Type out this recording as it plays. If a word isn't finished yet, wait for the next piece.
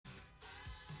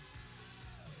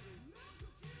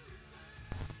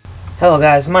Hello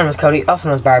guys, my name is Cody, also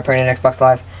known as Barry playing on Xbox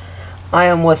Live. I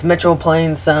am with Mitchell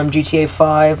playing some GTA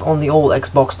 5 on the old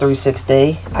Xbox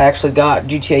 360. I actually got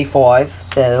GTA 5,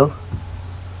 so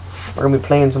we're going to be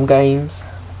playing some games.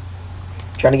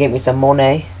 Trying to get me some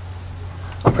money.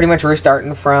 I'm pretty much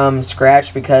restarting from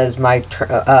scratch because my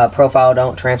profile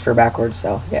don't transfer backwards,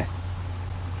 so yeah.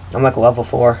 I'm like level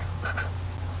 4.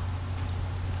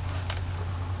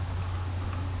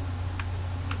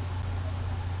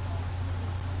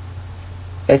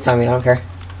 FaceTime me, I don't care.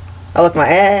 Oh look,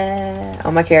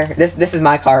 on my car. This is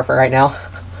my car for right now.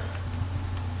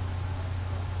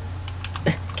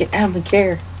 Get out of my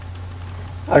car.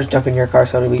 I'll just jump in your car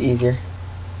so it'll be easier.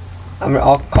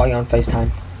 I'll call you on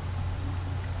FaceTime.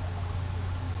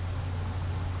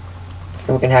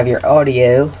 So we can have your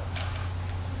audio.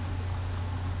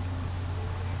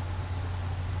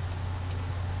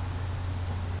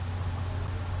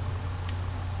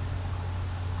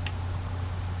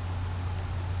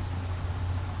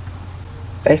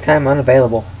 FaceTime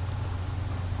unavailable.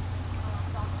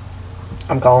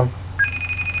 I'm calling.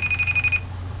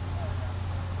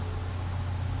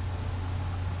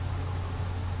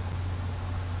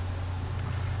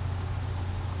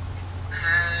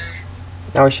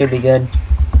 Now we should be good.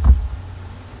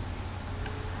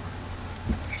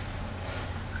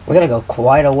 We gotta go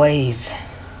quite a ways.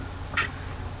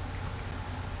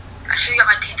 I should get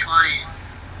my T20.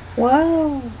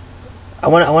 Wow. I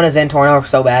want a Zentorno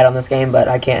so bad on this game, but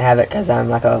I can't have it because I'm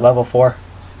like a level 4.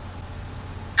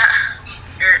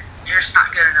 You're just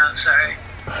not good enough, sorry.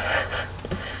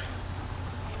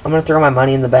 I'm gonna throw my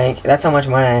money in the bank. That's how much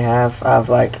money I have. I have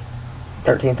like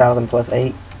 13,000 plus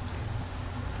 8.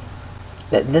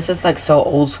 This is like so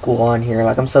old school on here.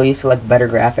 Like I'm so used to like better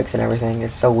graphics and everything.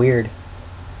 It's so weird.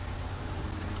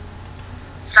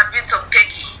 Stop being so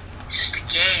picky. It's just a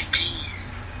game,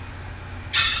 jeez.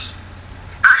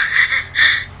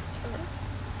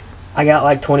 I got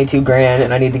like 22 grand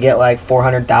and I need to get like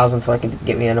 400,000 so I can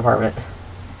get me an apartment.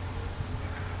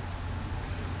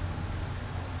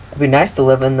 It'd be nice to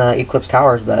live in the Eclipse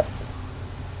Towers, but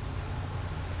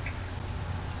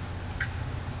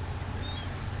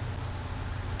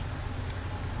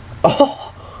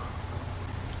oh.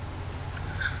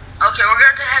 Okay, we're gonna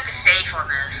have to hack a safe on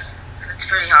this. It's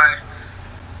pretty hard.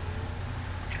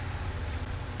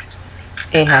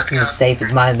 Ain't hacking the safe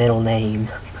is my middle name.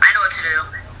 I know what to do.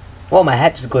 Well, my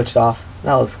hat just glitched off.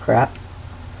 That was crap.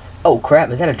 Oh crap,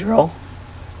 is that a drill?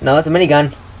 No, that's a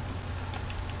minigun.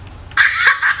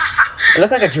 It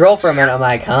looked like a drill for a minute. I'm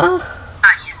like, huh?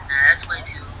 Not using that. That's way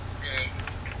too big.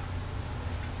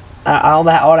 All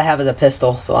I have is a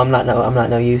pistol, so I'm not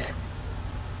no use.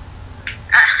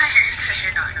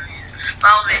 You're not no use.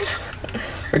 Follow me.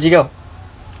 Where'd you go?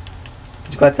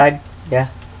 Did you go outside? Yeah.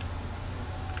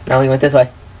 No, he went this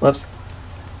way. Whoops.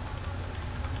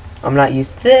 I'm not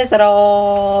used to this at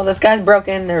all. This guy's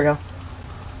broken. There we go.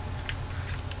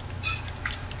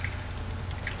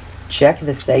 Check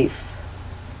the safe.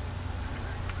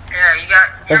 Yeah, you got.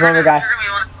 There's one other guy. You're gonna be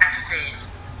one to hack the safe.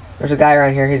 There's a guy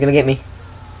around here. He's gonna get me.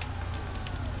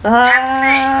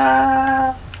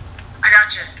 Ah! I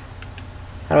got you.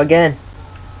 How do I get in?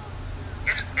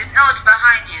 No, it's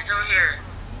behind you. It's over here.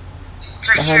 It's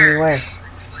right Behind here. me where?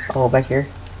 Oh, back here.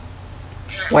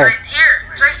 Yeah, it's Where? right here.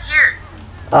 It's right here.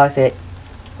 Oh, I see it.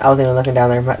 I wasn't even looking down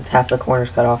there. Half the corner's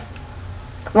cut off.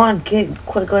 Come on, quit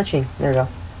glitching. There we go.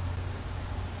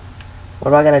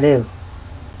 What do I gotta do? You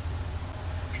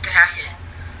have to hack it.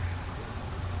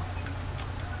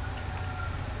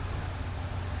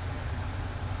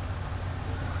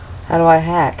 How do I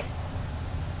hack?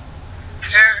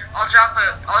 Here, I'll drop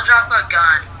a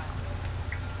gun.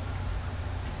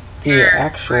 The Here,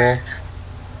 actual.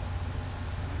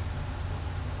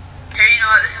 Here, you know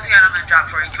what? This is the gun I'm gonna drop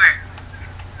for you. Come here.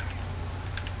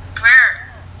 Come here.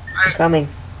 I'm coming.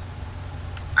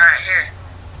 Alright, here.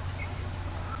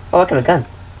 Oh, what kind of gun?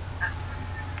 I'm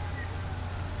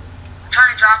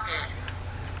trying to drop it.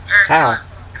 Here, How?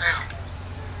 come on.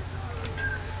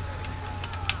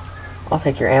 I'll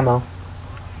take your ammo.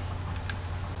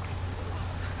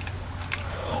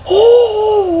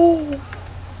 Oh!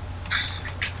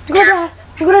 I'm gonna die.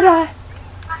 I'm gonna die.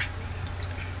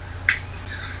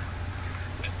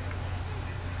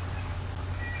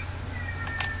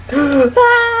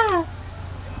 Ah!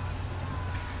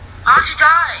 How would you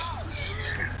die?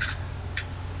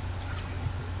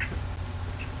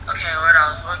 Okay, what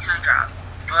else? What can I drop?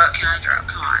 What can I drop?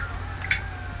 Come on.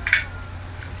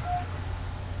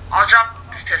 I'll drop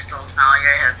this pistol. No, I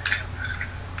already have this.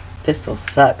 Pistols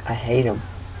suck. I hate them.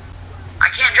 I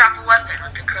can't drop a weapon.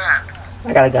 What the crap?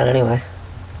 I got a gun anyway.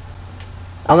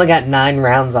 I only got 9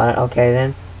 rounds on it. Okay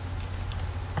then.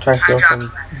 Try to steal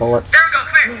some bullets. There we go.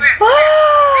 Come here. Come here.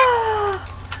 Ah!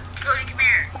 Cody, come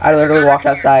here. I literally walked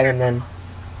outside and then...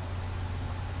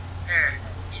 There.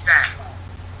 Use that.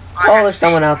 Oh, there's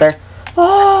someone out there.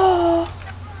 Oh!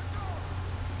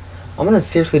 I'm gonna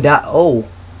seriously die. Oh.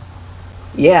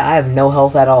 Yeah, I have no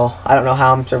health at all. I don't know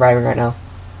how I'm surviving right now.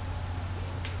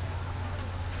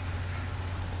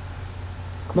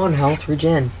 Come on, health,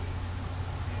 regen.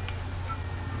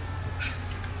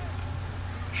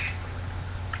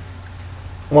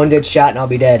 One good shot and I'll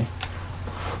be dead.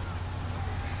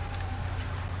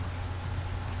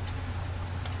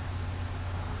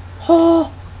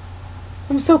 Oh,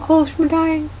 I'm so close from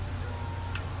dying.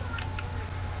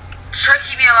 Try to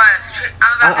keep me alive.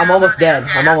 I'm almost dead.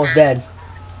 I'm almost dead.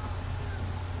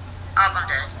 I'm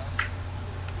dead.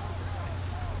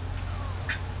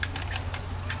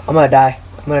 I'm gonna die.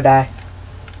 I'm gonna die.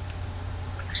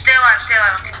 Stay alive. Stay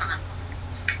alive. I'm coming.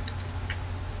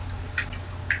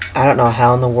 I don't know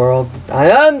how in the world I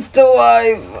am still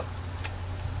alive.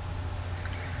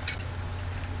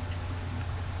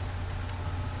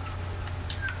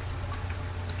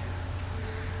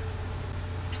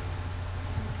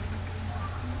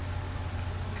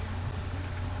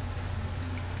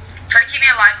 Try to keep me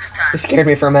alive this time. It scared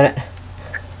me for a minute.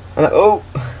 I'm like, oh.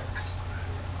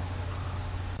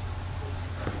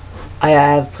 I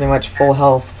have pretty much full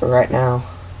health for right now.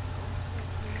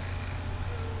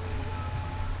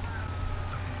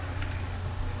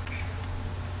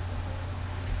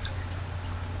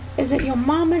 Is it your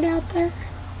mama out there?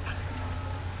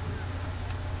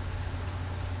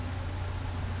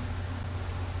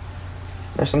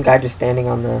 There's some guy just standing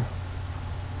on the...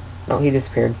 No, he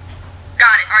disappeared.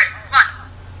 Got it. Alright, come on.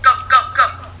 Go, go, go.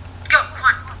 Go, come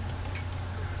on.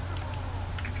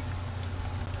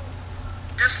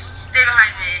 Just stay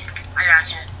behind me. I got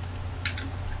you.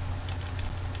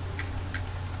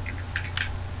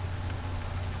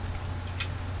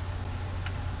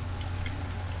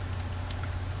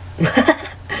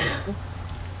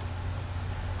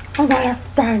 I'm gonna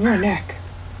die in your neck.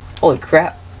 Holy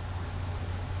crap.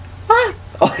 Ah!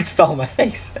 Oh, it fell on my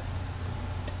face.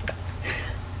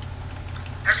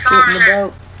 There's someone Get in right the there.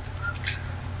 boat.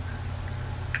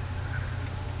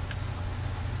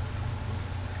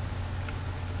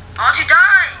 Why don't you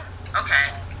die? Okay.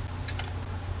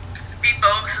 Be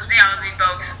bogus with me, I'm gonna be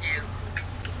bogus with you.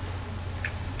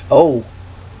 Oh.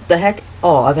 What the heck?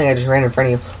 Oh, I think I just ran in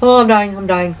front of you. Oh, I'm dying. I'm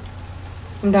dying.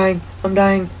 I'm dying. I'm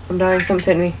dying. I'm dying. Someone's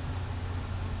hitting me.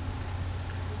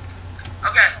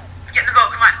 Okay, let's get in the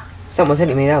boat, come on. Someone's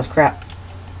hitting me. That was crap.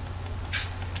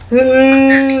 How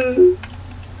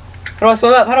do I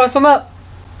swim up? How do I swim up?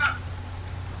 You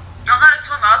don't know how to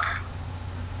swim up?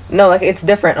 No, like it's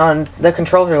different on the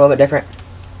controls are a little bit different.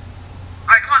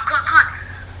 Alright, come on, come on, come on.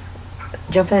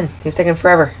 Jump in. He's taking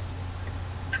forever.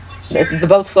 The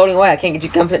boat's floating away. I can't get you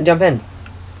to jump in.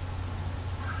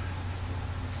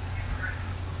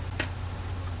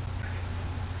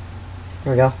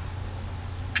 There we go.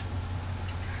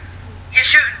 You're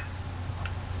shooting.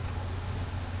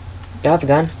 Do I have a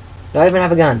gun? Do I even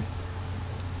have a gun?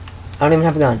 I don't even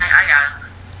have a gun. I got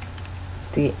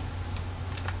him.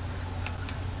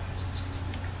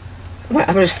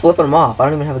 I'm just flipping them off. I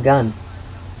don't even have a gun.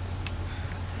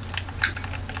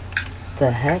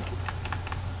 The heck?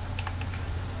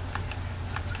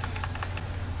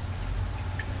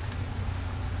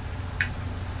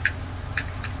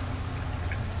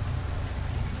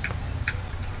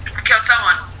 I killed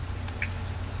someone.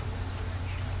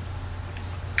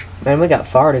 Man, we got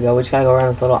far to go. We just gotta go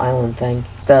around this little island thing.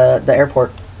 The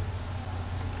airport.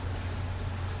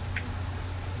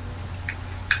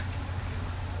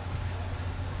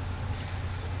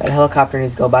 That helicopter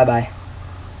needs to go bye-bye.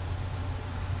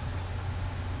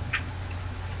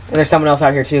 And there's someone else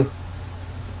out here too.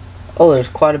 Oh, there's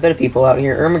quite a bit of people out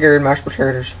here. Ermagerd, mashed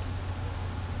potatoes.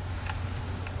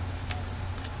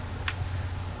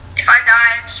 If I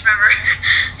die, just remember,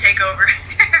 take over.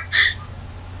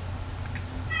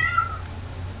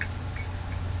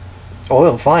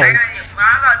 Oh, fine. I got you. When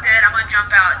I'm about dead, I'm gonna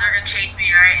jump out and they're gonna chase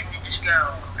me, alright? And then just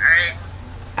go, alright?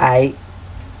 Aight.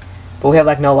 But we have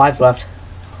like no lives left.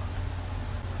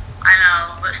 I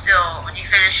know, but still, when you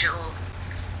finish it,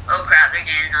 oh crap, they're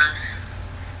gaining us.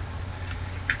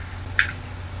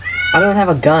 I don't even have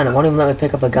a gun. It won't even let me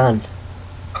pick up a gun.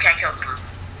 Okay, I killed someone.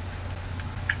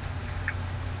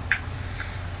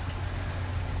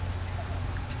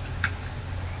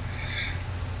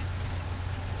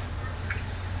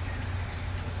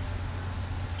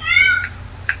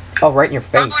 Oh, right in your I'm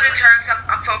face. going to turn 'cause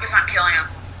I'm focused on killing him.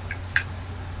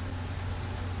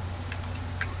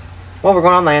 Well, we're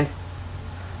going on land.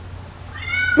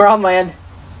 We're on land.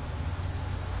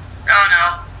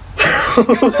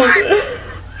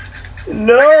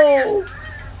 No.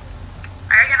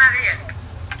 I got an idea.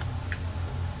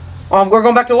 We're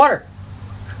going back to water.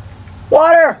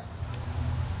 Water.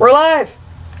 We're live.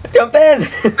 Jump in. Wait,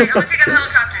 I'm gonna take out the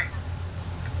helicopter.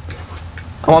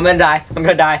 Oh, I'm gonna die. I'm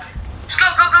gonna die. Just go,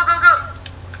 go, go, go, go.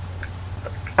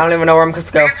 I don't even know where I'm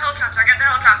supposed to I go. got the helicopter. I got the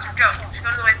helicopter. Go. Just go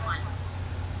to the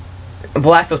waypoint.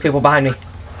 Blast those people behind me.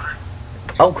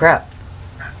 Oh crap.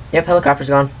 Yep, helicopter's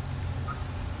gone.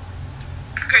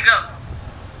 Okay, go.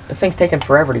 This thing's taking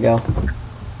forever to go.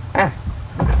 Ah,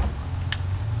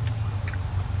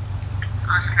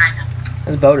 Oh, sniping.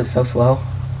 this boat is so slow.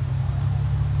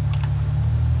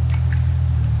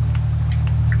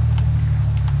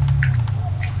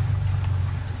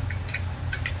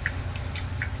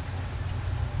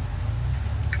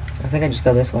 I think I just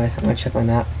go this way. I'm gonna check my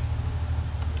map.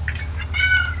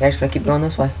 Yeah, I just gotta keep going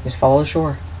this way. Just follow the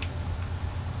shore.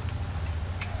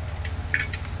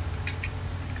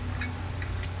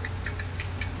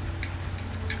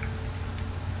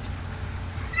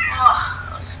 Oh,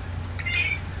 that was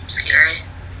scary.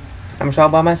 I'm just all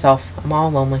by myself. I'm all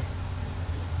lonely.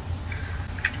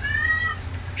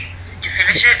 Did you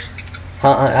finish it?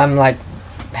 I'm like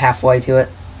halfway to it.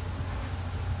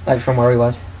 Like from where he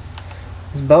was.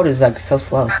 This boat is like so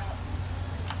slow. Alright.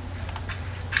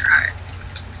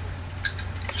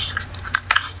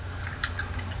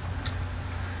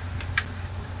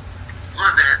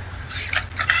 1 minute.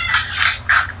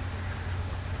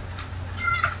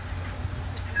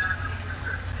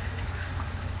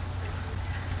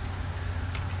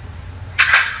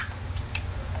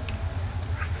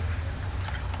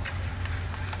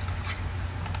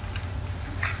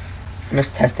 I'm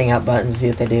just testing out buttons to see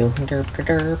what they do. Derp, derp,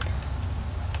 derp.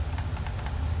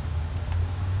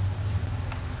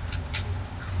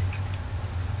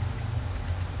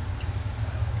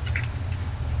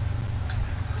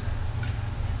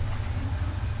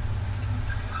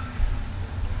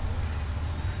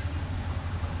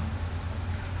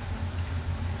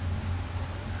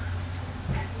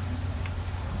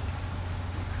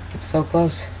 So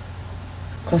close.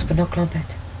 Close but no crumpet.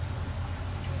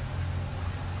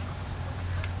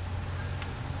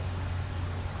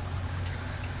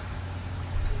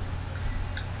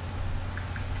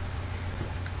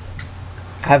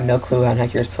 I have no clue how the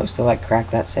heck you're supposed to like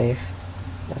crack that safe.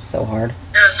 That's so hard.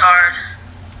 It was hard.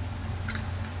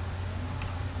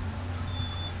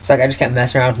 It's like I just kept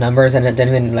messing around with numbers and it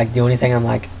didn't even like do anything. I'm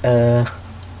like, I'm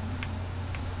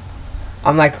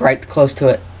like right close to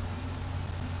it.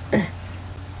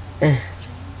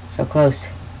 So close.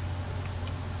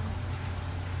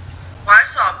 Well, I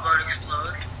saw a boat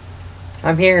explode.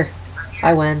 I'm here.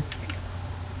 I win.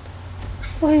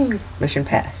 Woo. Mission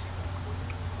passed.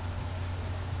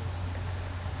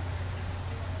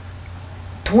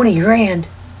 20 grand.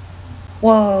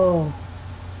 Whoa.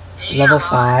 Yeah, Level well,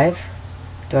 5.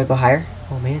 Do I go higher?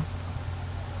 Oh man.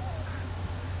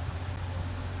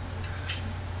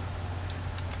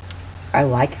 I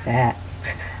like that.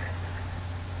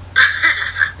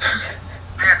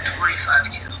 I got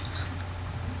 25 kills.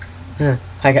 Huh,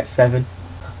 I got 7.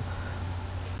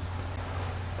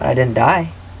 But I didn't die.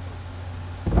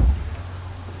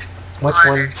 Which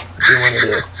one do you want to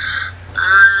do?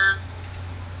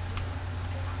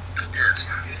 Let's do this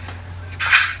one.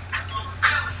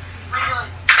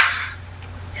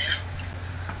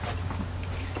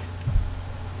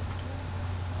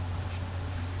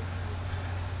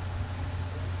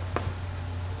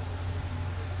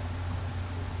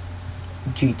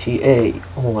 GTA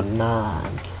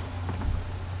Online.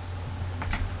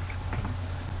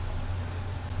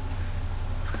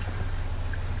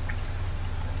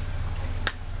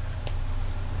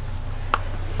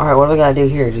 Alright, what do we gotta do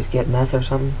here? Just get meth or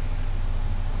something?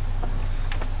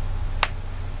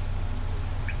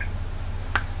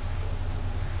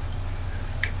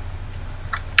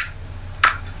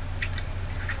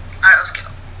 Alright, let's go.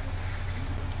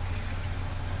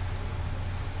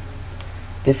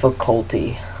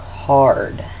 Difficulty.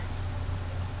 Hard.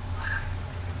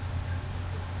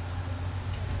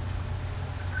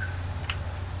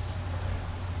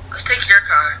 Let's take your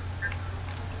car.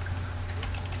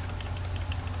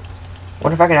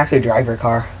 What if I can actually drive your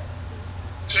car?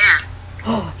 Can.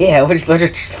 Yeah, we'll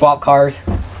just swap cars.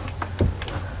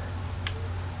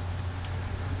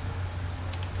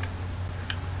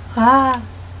 Ah.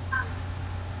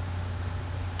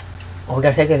 Oh, we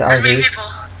gotta take this There's many RV. people.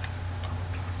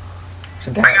 There's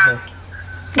a guy I right got here.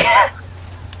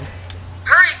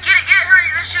 Hurry, get it, hurry,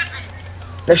 they're shooting me.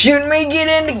 They're shooting me, get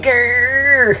in the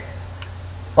car.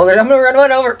 Oh, I'm gonna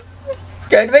run over.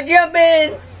 Trying to jump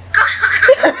in. Go, go, go,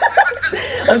 go, go, go.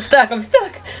 I'm stuck. Because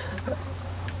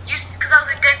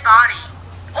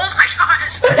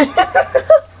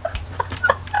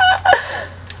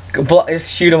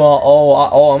Just shoot them all.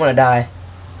 Oh, I'm gonna die.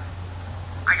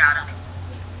 I got him.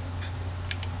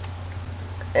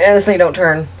 And this thing don't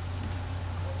turn.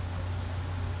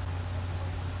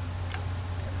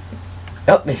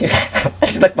 Oh, it's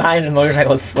just like behind the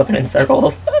motorcycle is flipping in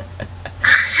circles.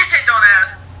 Don't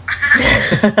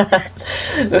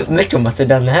ask. Mitchell must have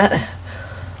done that.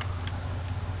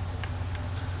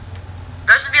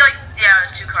 There should be like, yeah,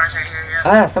 there's 2 cars right here,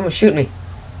 yeah. Ah, someone's shooting me.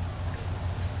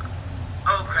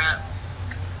 Oh crap.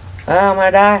 Oh, I'm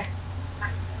gonna die. I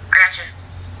got you.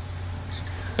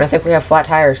 And I think we have flat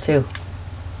tires too.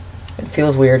 It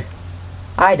feels weird.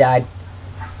 I died.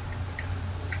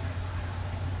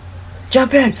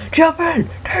 Jump in! Jump in!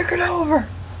 Take it over!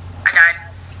 I died.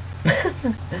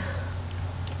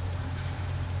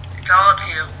 It's all up to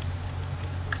you.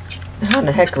 How in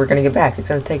the heck are we gonna get back? It's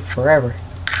gonna take forever.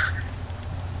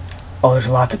 Oh, there's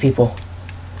lots of people.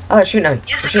 Oh, they're shooting at me.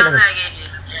 Use They're the shooting gun at me. that I gave you.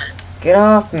 Yeah. Get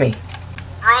off me.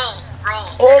 Roll.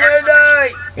 Oh, I'm gonna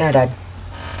die! Yeah, I died.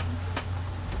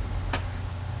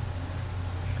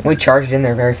 We charged in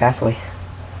there very fastly.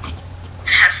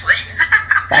 Fastly.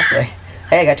 Fastly.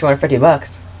 Hey, I got 250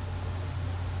 bucks.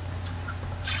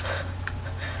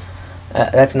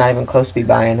 That's not even close to be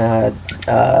buying I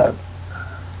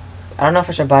don't know if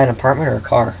I should buy an apartment or a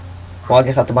car. Well, I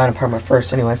guess I have to buy an apartment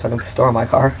first anyway, so I can store my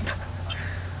car.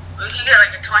 We can get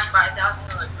like a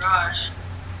 $25,000 garage.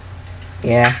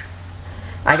 Yeah.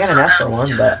 I got enough for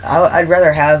one, but I'd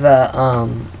rather have a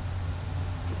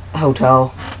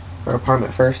hotel or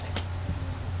apartment first.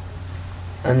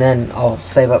 And then I'll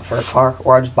save up for a car,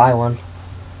 or I'll just buy one.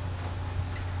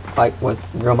 Like, with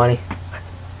real money.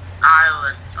 I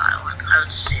would buy one. I would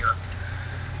just see one.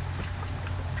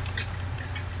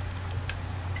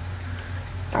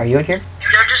 Are you in here?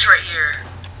 They're just right here.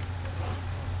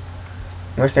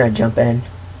 I'm just gonna jump in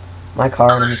my car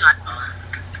I'm and gonna just snipe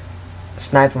them.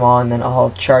 snipe them all, and then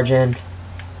I'll charge in.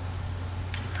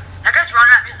 That guy's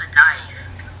running at me with a knife.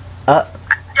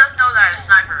 He does know that I'm a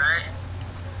sniper, right?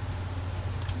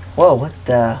 Whoa, what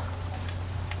the?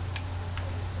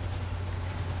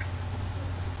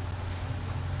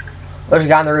 There's a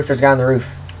guy on the roof, there's a guy on the roof.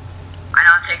 I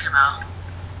know, I'm taking him out.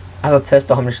 I have a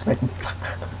pistol, I'm just like...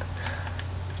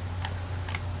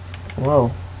 Whoa.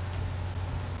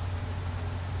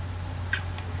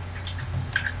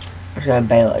 I'm just gonna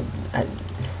bail it. Alright,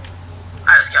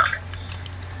 let's go.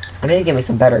 I need to get me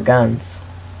some better guns.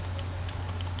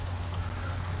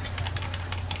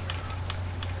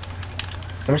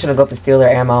 I'm just gonna go up and steal their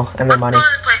ammo and their money. Let's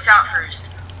blow the place out first.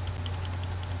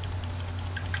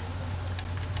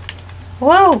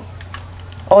 Whoa!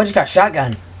 Oh, I just got a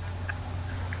shotgun.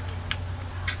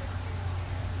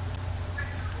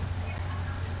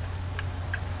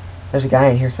 There's a guy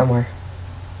in here somewhere.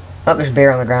 Oh, there's a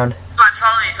bear on the ground. Come on,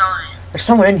 follow me, follow me. There's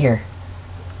someone in here.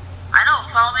 I know,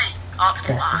 follow me. Oh, it's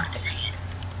Yeah. locked. Dang it.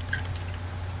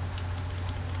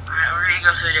 Alright, we're gonna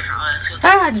go to a different way. Let's go to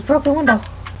Ah, I just broke the window.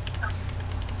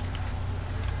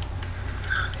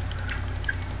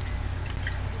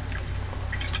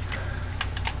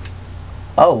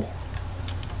 Oh,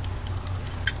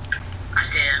 I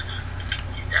see him.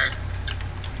 He's dead.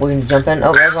 we can jump in.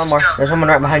 Oh, there's one more. There's someone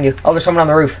right behind you. Oh, there's someone on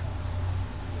the roof.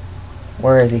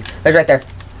 Where is he? There's right there. Wait,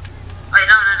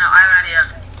 no, I have an idea.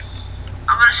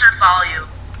 I'm gonna try to follow you.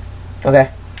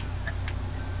 Okay.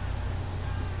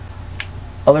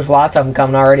 Oh, there's lots of them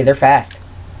coming already. They're fast. Here,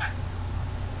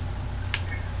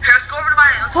 let's go over to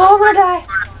my. Let's go Oh, I'm over to gonna my die.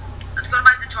 Zentorno. Let's go to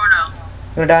my Zentorno.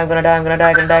 I'm gonna die, I'm gonna die, I'm gonna die,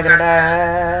 I'm gonna die, I'm gonna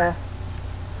die.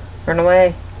 Run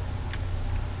away.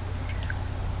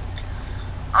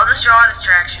 I'll just draw a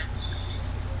distraction.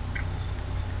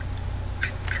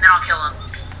 And then I'll kill him.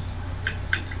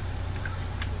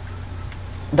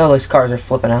 Those cars are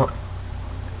flipping out.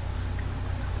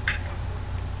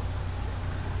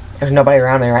 There's nobody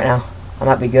around me right now. I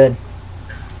might be good.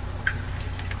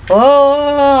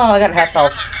 Oh, I got half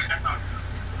health.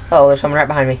 Oh, there's someone right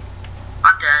behind me.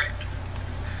 I'm dead.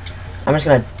 I'm just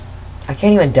gonna... I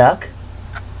can't even duck.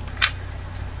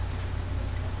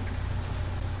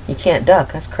 You can't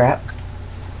duck, that's crap.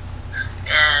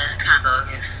 Yeah, it's kind of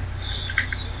bogus.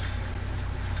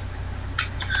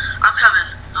 I'm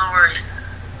coming. Don't worry.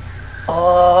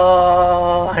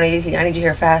 Oh, I need you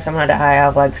here fast. I'm gonna die. I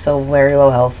have like so very low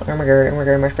health. Oh my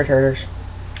god, respirators.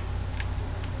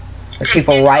 There's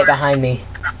people right behind me.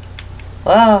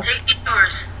 Oh, Take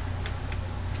yours.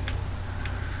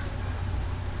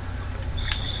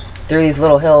 through these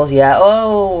little hills, yeah.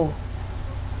 Oh!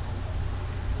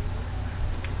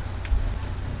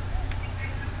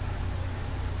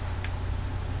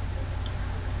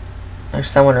 I There's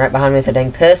someone right behind me with a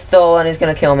dang pistol, and he's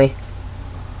gonna kill me.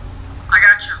 I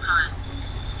got you, I'm coming.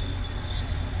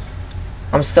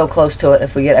 I'm so close to it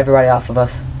if we get everybody off of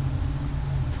us.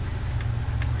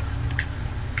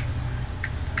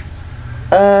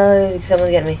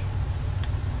 Someone's getting me.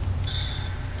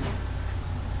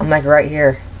 I'm like right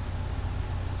here.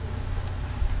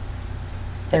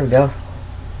 There we go.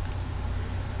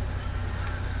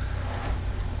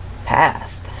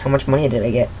 Passed. How much money did I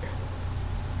get?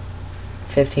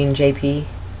 15 JP?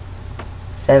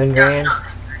 7 That's grand?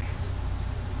 nothing.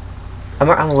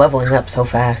 I'm leveling up so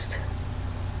fast.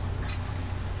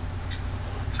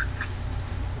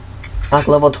 Like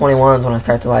level 21 is when I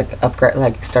start to like upgrade,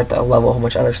 like start to level a whole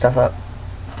bunch of other stuff up.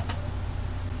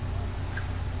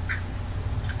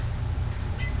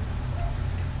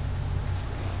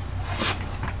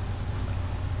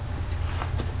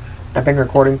 I've been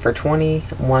recording for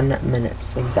 21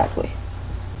 minutes exactly.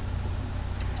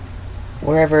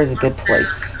 Wherever is a good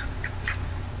place.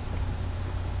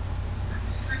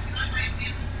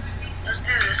 Let's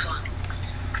do this one.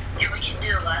 If we can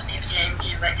do the last team's game, we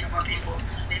can invite 2 more people.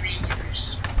 So maybe you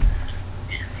first.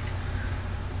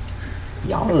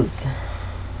 Yas.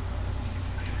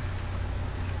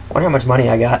 Wonder how much money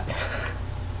I got.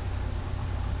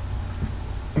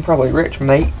 I'm probably rich,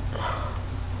 mate.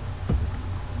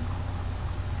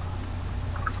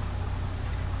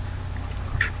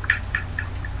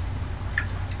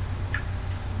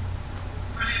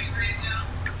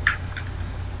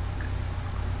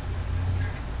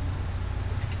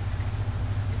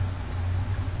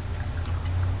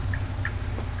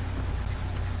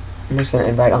 I'm just gonna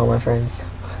invite all my friends.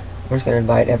 I'm just gonna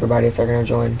invite everybody if they're gonna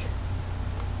join.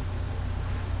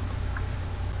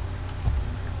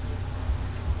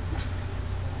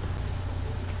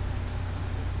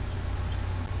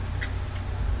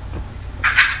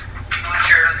 Not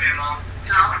sure, okay, Mom.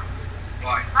 No?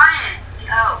 Why? Ryan, get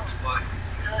out. What?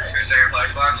 Good. You're gonna stay here and play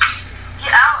Xbox?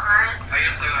 Get out, Ryan. How you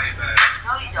gonna play on your bed?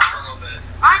 No, you For a don't. little bit.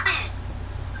 Ryan!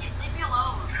 Leave me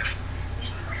alone.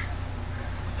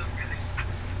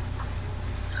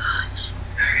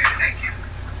 Okay, thank you.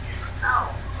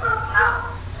 No. No.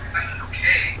 I said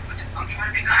okay, but I'm trying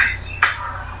to be nice.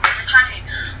 You're trying to be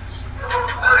mean.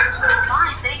 What?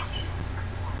 Fine, thank you.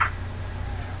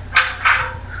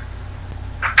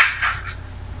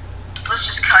 Let's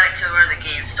just cut it to where the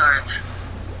game starts.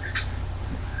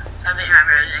 So I think my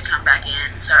brother's gonna come back in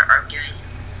and start arguing.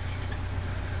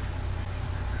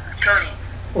 Cody,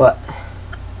 What?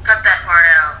 cut that part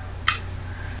out.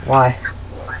 Why?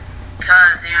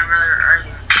 Because me and my brother are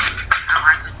arguing. I don't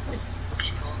like when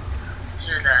people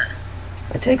hear that.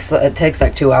 It takes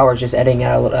like 2 hours just editing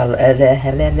out a little,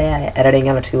 editing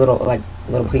out a two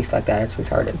little piece like that. It's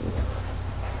retarded.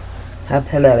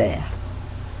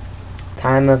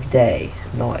 Time of day,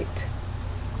 night.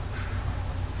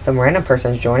 Some random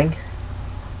person's joining.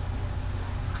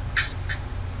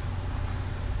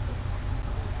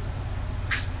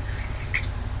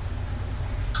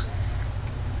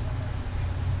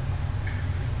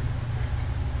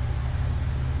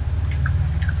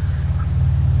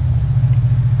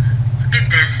 Forget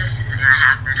this. This isn't gonna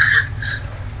happen.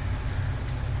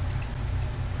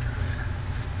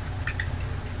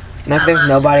 And if there's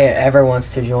nobody that ever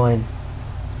wants to join.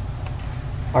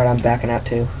 Alright, I'm backing out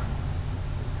too.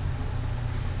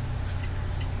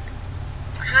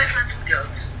 I feel like playing some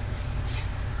ghosts.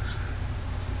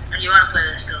 Or do you want to play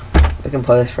this still? We can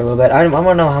play this for a little bit. I want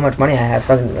to know how much money I have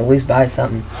so I can at least buy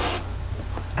something.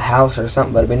 A house or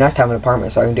something, but it'd be nice to have an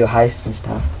apartment so I can do heists and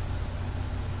stuff.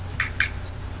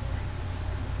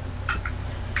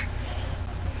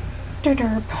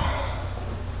 Derp.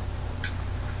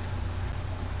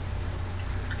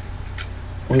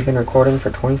 We've been recording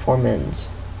for 24 minutes.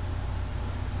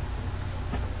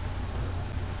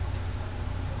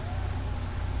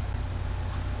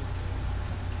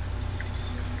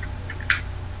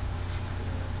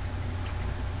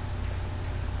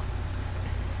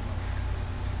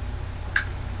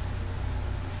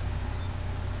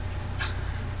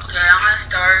 Okay, I'm gonna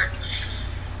start.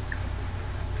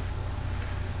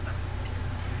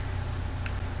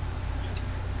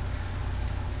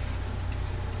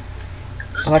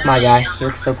 Let's I like do my a, guy. He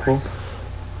looks so cool.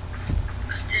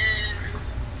 Let's do.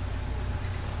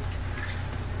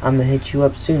 I'm gonna hit you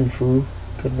up soon, fool.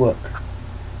 Good work.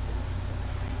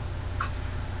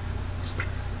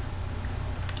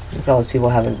 Look at all those people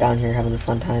having down here having a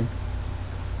fun time.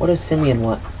 What does Simeon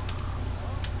want?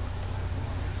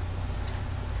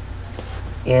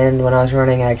 And when I was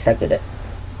running, I accepted it.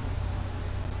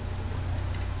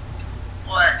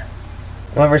 What?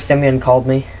 Whenever Simeon called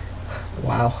me,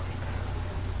 wow.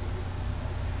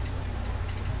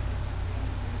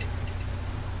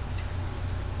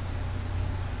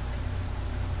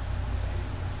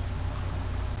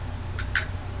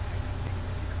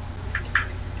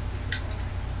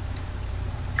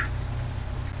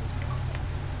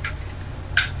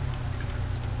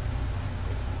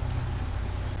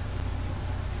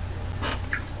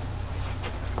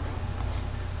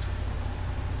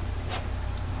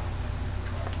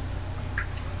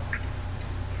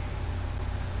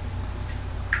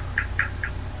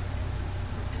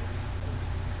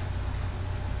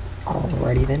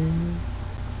 Alrighty then.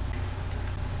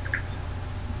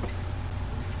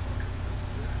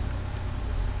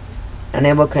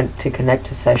 Unable to connect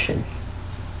to session.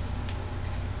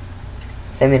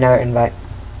 Send me another invite.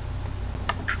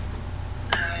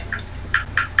 Alright.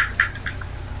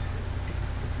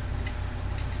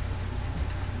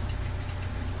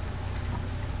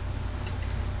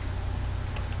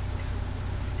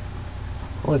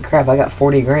 Holy crap, I got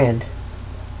 40 grand.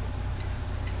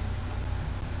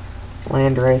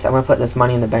 Land race. I'm gonna put this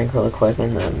money in the bank really quick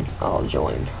and then I'll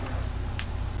join.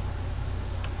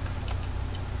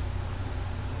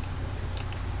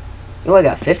 Oh, I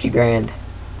got 50 grand.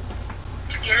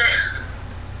 Did you get it?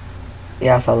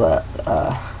 Yeah, I saw that.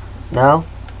 No,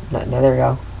 there we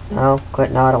go. No,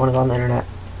 quit. No, I don't want to go on the internet.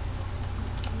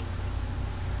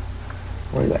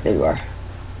 Where you at? There you are.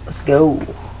 Let's go.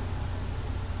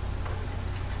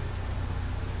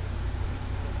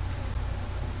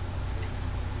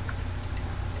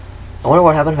 I wonder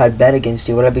what happened if I bet against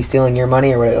you. Would I be stealing your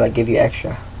money or would it like give you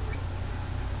extra?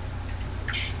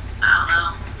 I don't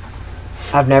know.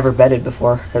 I've never betted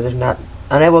before because there's not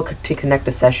unable to connect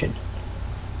a session.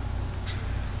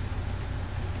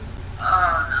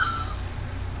 Oh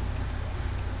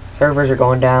Servers are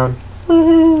going down.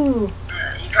 Woohoo! no.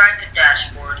 Yeah, you drive the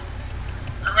dashboard.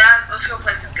 Let's go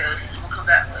play some ghosts and we'll come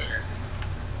back later.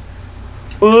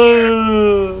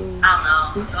 Woo! I don't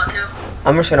know. You want to?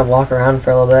 I'm just gonna walk around for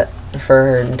a little bit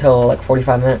until like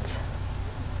 45 minutes.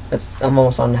 I'm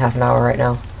almost on half an hour right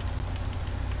now.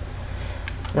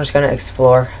 I'm just gonna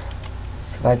explore,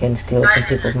 see if I can steal some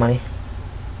people's money.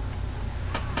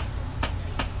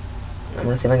 I'm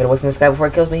gonna see if I can get away from this guy before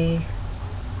he kills me.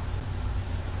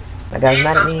 That guy's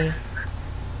mad at me.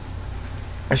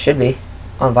 I should be.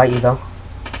 I'll invite you though.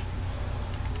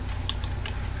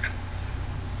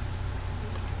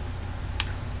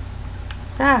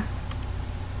 Ah.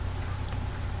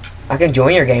 I can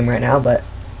join your game right now, but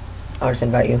I'll just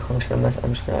invite you. I'm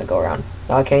just gonna go around.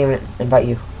 No, I can't even invite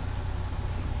you.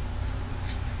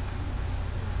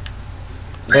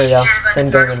 There we go.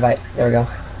 Send game invite. There we go.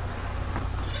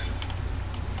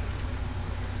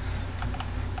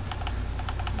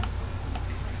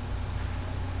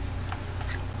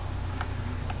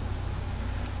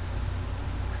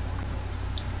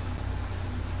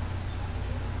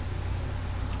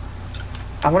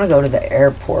 I want to go to the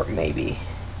airport, maybe.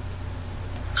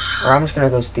 Or I'm just going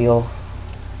to go steal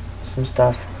some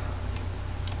stuff.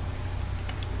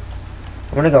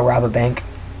 I'm going to go rob a bank.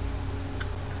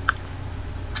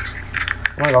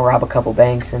 I'm going to go rob a couple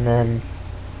banks and then...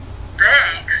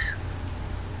 Thanks.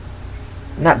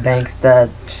 Not banks, the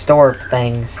store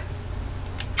things.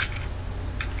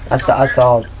 I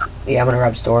saw... Yeah, I'm going to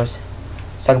rob stores.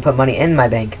 So I can put money in my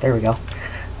bank. There we go.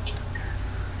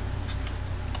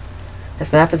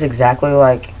 This map is exactly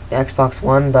like Xbox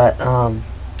One, but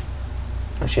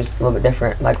it's just a little bit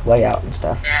different, like layout and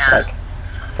stuff. Yeah. Like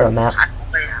for a map. I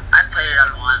played it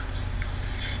on one.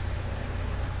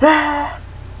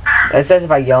 It says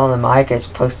if I yell on the mic, it's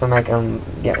supposed to make them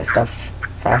get stuff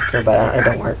faster, but it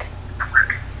don't work.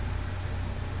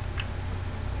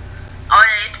 Oh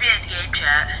yeah, you have to be in game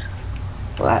chat.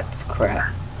 Well, that's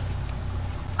crap.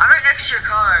 I'm right next to your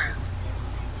car.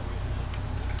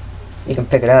 You can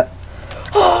pick it up.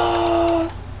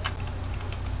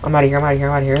 I'm out of here, I'm out of here,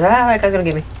 I'm out of here. Ah, that guy's gonna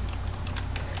get me.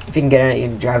 If you can get in it, you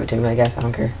can drive it to me, I guess. I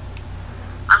don't care.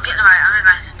 I'm in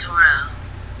my Centauro.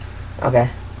 Okay.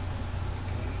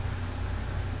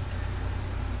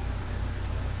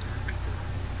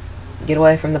 Get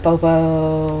away from the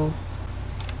popo.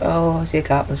 Oh, I see a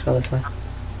cop. Let's go this way.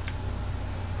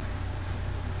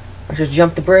 Let's just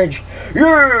jump the bridge.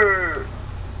 Yeah!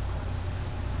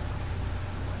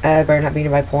 I better not be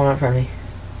anybody pulling out in front of me.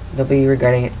 They'll be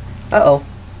regretting it. Uh-oh.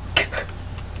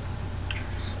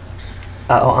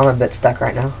 Uh-oh, I'm a bit stuck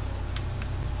right now.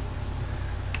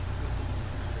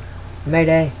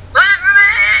 Mayday. Wait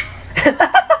for me!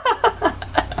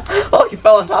 Oh, you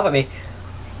fell on top of me.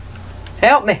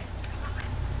 Help me.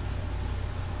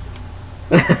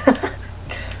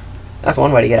 That's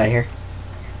one way to get out of here.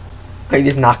 Oh, you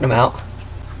just knocked him out.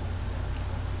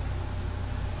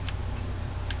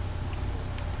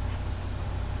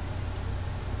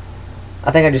 I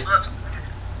think I just... Whoops.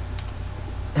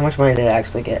 How much money did I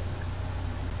actually get?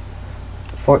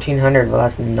 1,400. Well,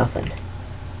 that's nothing.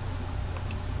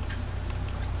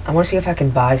 I want to see if I can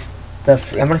buy the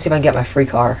free... I want to see if I can get my free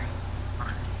car.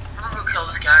 I'm gonna go kill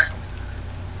this guy.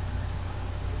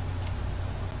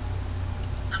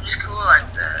 I'm just cool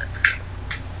like that.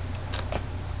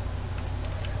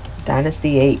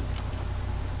 Dynasty 8.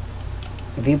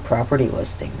 View property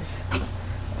listings.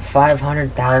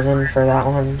 500,000 for that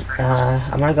one.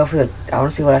 I'm gonna go for the. I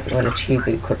want to see what a cheap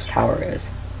Eclipse Tower is.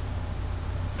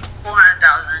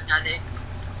 400,000, I think.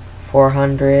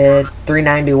 400,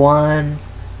 391,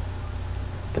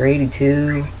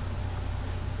 382.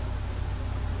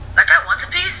 That guy wants a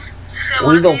piece? Does this guy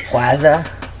want a Weasel piece? Plaza.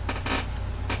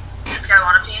 This guy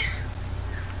want a piece?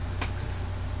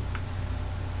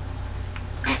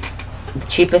 The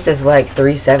cheapest is like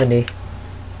 370.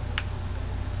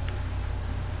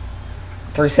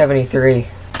 373.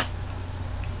 Here, let's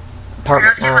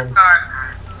Apartment get my 9. car.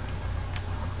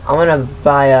 I'm gonna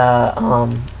buy a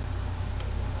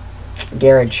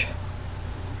garage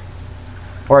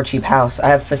or a cheap house. I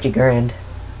have 50 grand.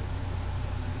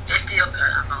 50, okay,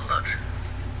 I'm gonna look.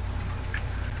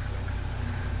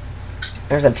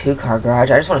 There's a 2-car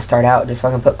garage. I just want to start out just so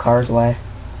I can put cars away.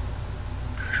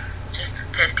 Just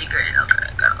 50 grand, okay.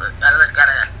 Gotta look, gotta look.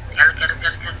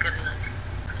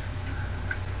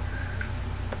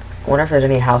 I wonder if there's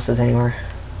any houses anywhere. Hey,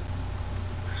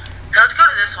 let's go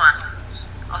to this one.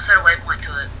 I'll set a waypoint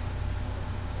to it.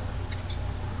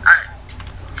 Alright.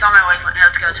 It's on my waypoint. Yeah,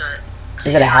 let's go to it. Is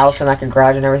it a house and like a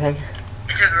garage and everything?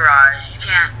 It's a garage. You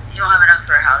don't have enough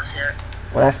for a house here.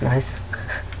 Well, that's nice.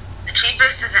 The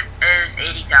cheapest is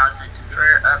 80,000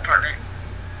 for an apartment.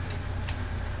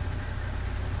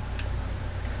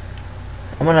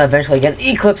 I'm gonna eventually get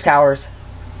Eclipse Towers.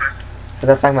 Because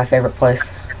that's like my favorite place.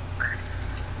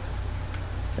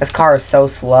 This car is so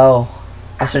slow.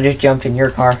 I should have just jumped in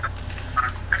your car.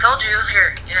 I told you.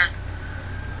 Here, get in.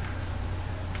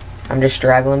 I'm just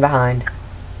straggling behind.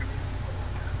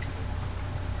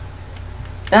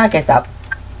 Ah, I can't stop.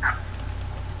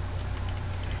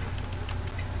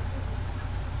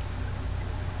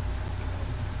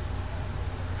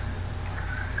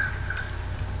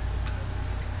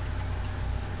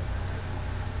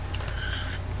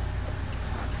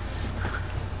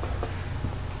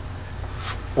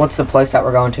 What's the place that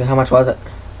we're going to? How much was it?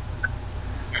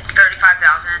 It's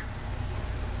 35,000.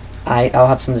 I'll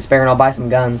have some to spare and I'll buy some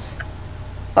guns.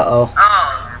 Uh-oh.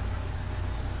 Oh.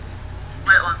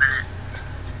 Wait 1 minute.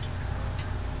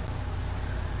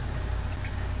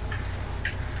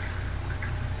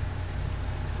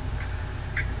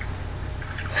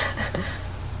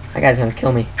 That guy's gonna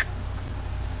kill me.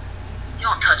 He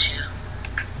won't touch you.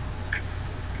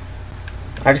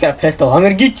 I just got a pistol. I'm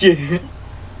gonna get you.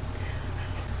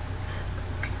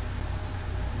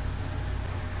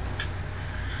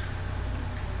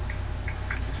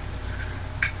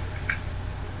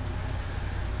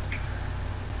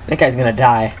 That guy's gonna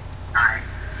die.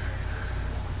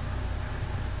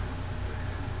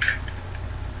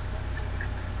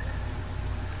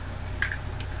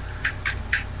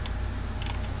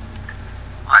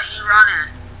 Why are you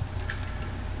running?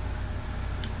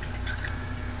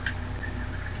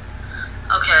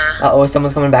 Okay. Uh-oh,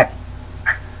 someone's coming back.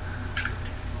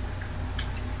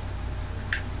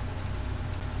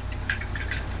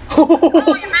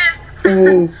 Oh, you missed.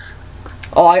 Ooh.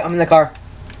 Oh, I'm in the car.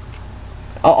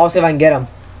 I'll see if I can get him.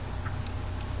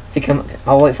 If he come,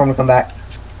 I'll wait for him to come back.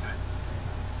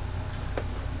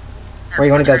 Where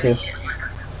you want to go to?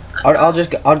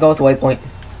 I'll go with the waypoint.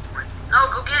 No,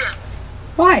 go get him.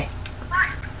 Why?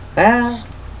 Ah.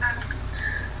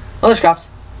 Oh, there's cops.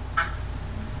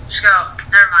 Just go.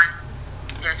 Never mind.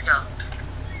 Yeah, let's go.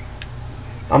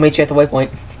 I'll meet you at the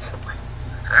waypoint.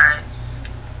 Alright.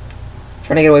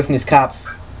 Trying to get away from these cops.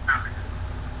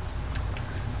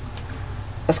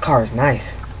 This car is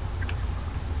nice.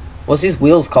 What's these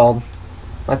wheels called?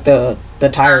 Like the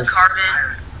tires.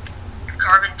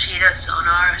 Carbon cheetah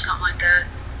sonar or something like that.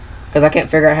 Because I can't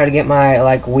figure out how to get my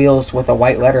like wheels with a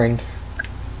white lettering.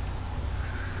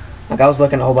 Like I was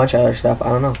looking at a whole bunch of other stuff. I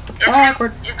don't know. You have to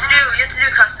do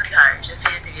custom tires. That's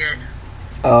what you have to get.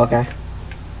 Oh, okay.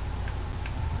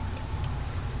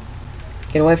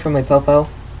 Get away from me, Popo.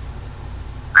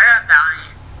 I got a bounty.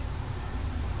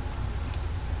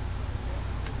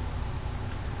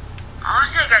 I want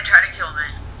to see a guy try to kill me.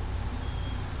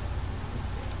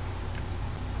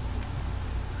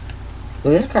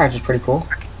 Ooh, this garage is pretty cool.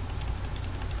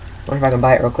 Wonder if I can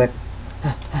buy it real quick.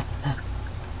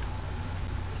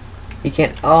 You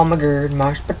can't. Oh my god,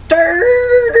 mashed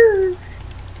potato.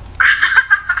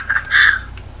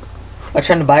 I was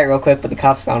trying to buy it real quick, but the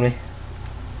cops found me.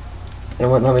 They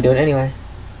wouldn't let me do it anyway.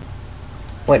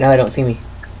 Wait, now they don't see me.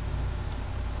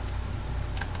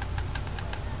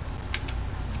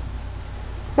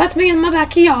 That's me in my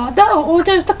backyard. Oh,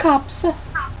 there's the cops. You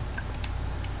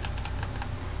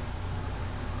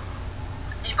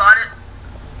bought it?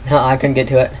 No, I couldn't get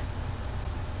to it.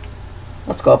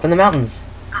 Let's go up in the mountains.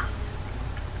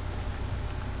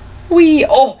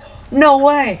 Oh, no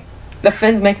way. The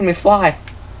fin's making me fly.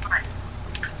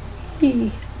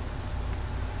 Eee.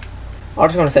 I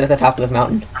just want to sit at the top of this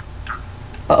mountain.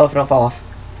 Uh-oh, if I don't fall off.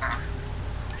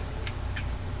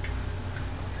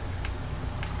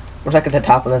 We're like at the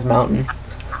top of this mountain.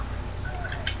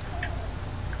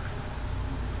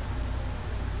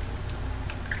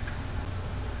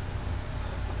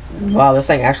 Wow, this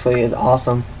thing actually is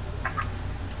awesome.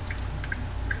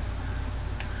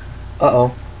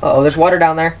 Uh-oh. Uh-oh, there's water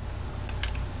down there.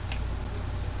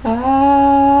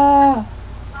 Ah!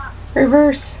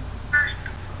 Reverse!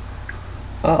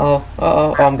 Uh-oh.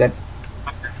 Uh-oh. Oh, I'm good.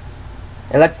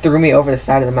 It like threw me over the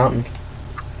side of the mountain.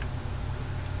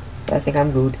 But I think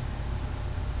I'm good.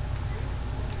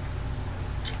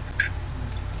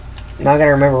 Now I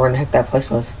gotta remember where the heck that place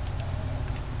was.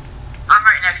 I'm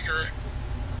right next to it.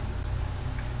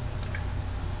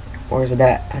 Where's it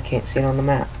at? I can't see it on the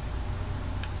map.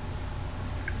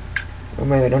 Or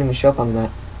maybe it don't even show up on the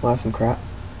map. Well, that's some crap.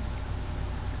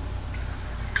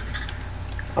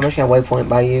 I'm just gonna waypoint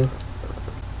by you.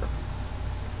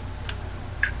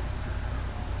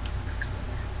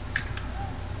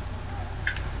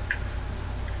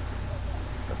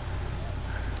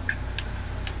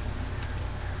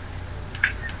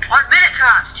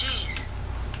 Cops, jeez.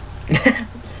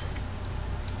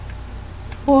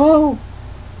 Whoa.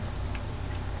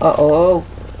 Uh-oh.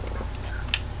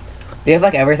 Do you have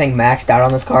like everything maxed out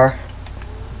on this car?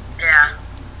 Yeah.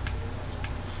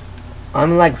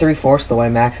 I'm like 3/4 the way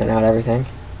maxing out everything.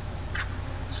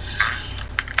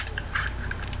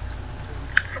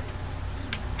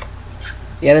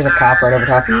 Yeah, there's a cop right over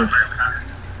top of you.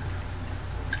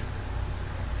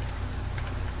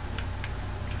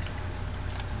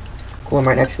 Cool, I'm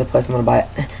right next to the place I'm gonna buy it.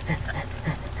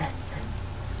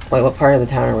 Wait, what part of the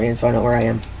town are we in so I know where I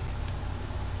am?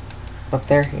 Up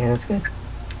there? Yeah, that's good.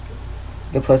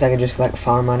 Good place I can just like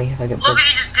farm money if I get. Look what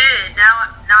you just did. Now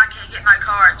I can't get my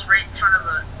car. It's right in front of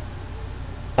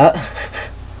the.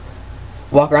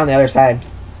 Walk around the other side,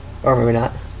 or maybe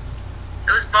not.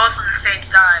 It was both on the same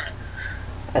side.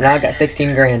 And now I got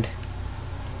 16 grand.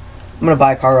 I'm gonna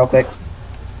buy a car real quick.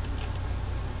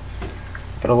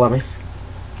 If it'll let me.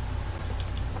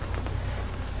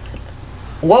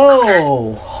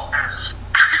 Whoa!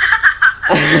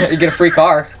 You get a free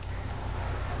car.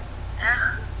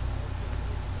 Yeah.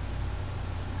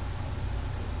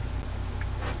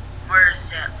 Where's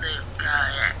that little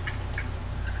guy at?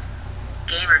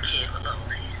 Gamer kid, what level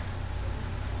is he?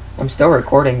 I'm still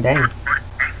recording, dang.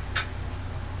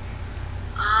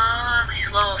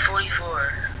 He's level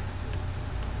 44.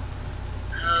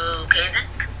 Okay then.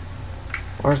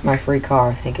 Where's my free car?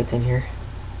 I think it's in here.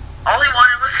 All he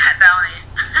wanted was that bounty.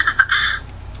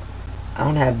 I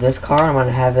don't have this car. I'm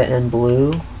gonna have it in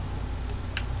blue.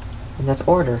 And that's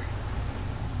order.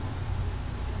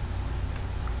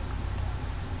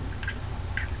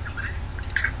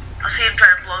 Let's see him try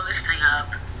to blow this thing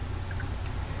up.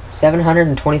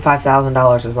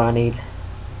 $725,000 is what I need.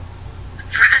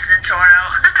 For a Centauro.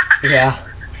 Yeah.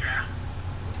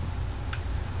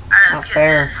 Alright, Not let's get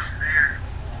fair. this.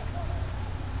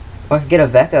 Well, I could get a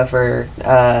Vecca for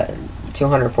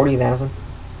 $240,000.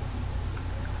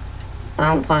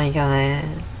 I'll think of that.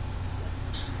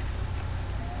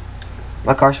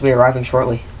 My car should be arriving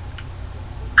shortly.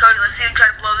 Cody, let's see him try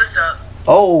to blow this up.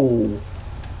 Oh!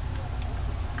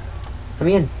 Let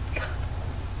me in.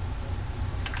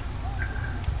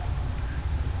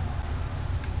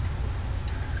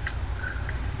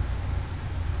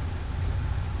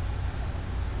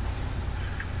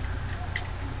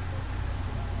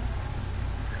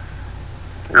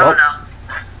 Oh no.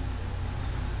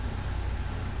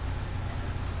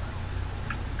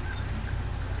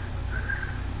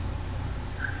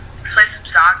 Let's play some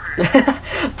soccer.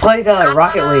 Play the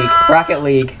Rocket League. Rocket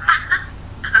League.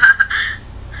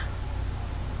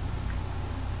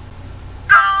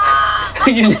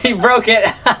 You broke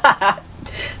it.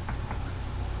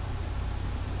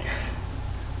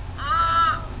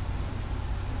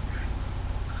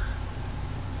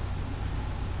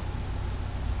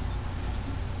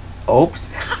 Oops.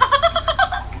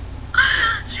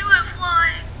 She went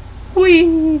flying.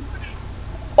 Whee.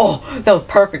 Oh, that was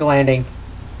perfect landing.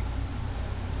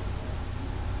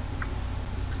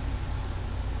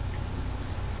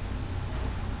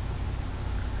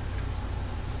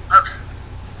 Oops.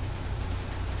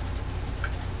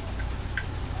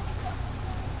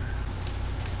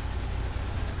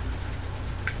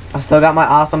 I still got my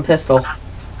awesome pistol.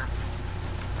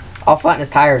 I'll flatten his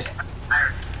tires.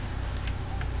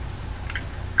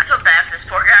 I feel bad for this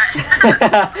poor guy.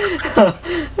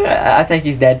 I think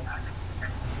he's dead.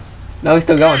 No, he's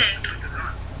still going.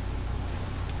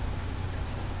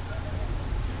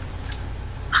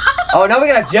 Oh, now we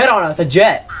got a jet on us. A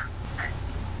jet.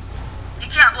 You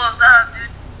can't blow us up, dude.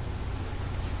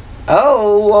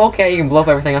 Oh, okay. You can blow up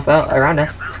everything else out around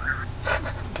us.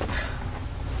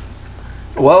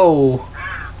 Whoa.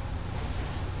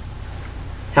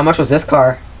 How much was this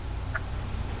car?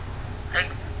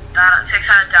 Like,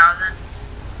 600,000.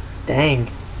 Dang.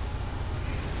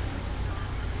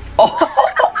 Oh.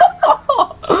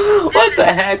 What the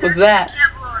heck was that? You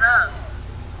can't blow it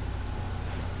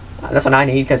up. That's what I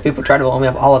need, because people try to blow me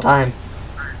up all the time.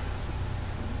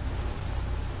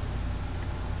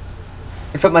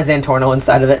 I put my Zantorno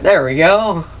inside of it. There we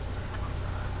go.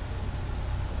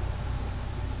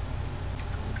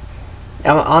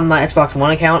 On my Xbox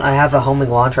One account, I have a homing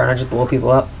launcher, and I just blow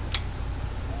people up.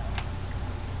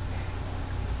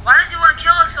 Why does he want to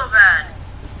kill us so bad?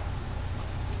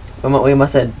 We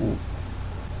must have...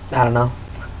 I don't know.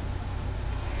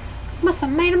 Must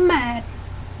have made him mad.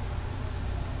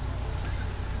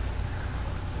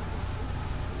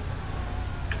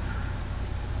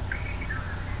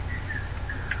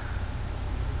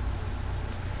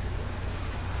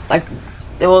 Like,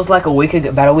 it was like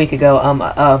about a week ago on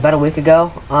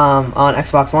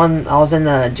Xbox One. I was in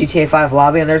the GTA 5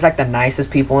 lobby, and there's like the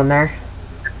nicest people in there.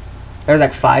 There's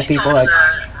like 5 people. Like,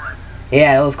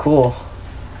 yeah, it was cool.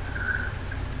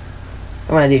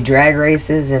 I want to do drag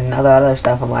races and other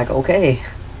stuff. I'm like, okay.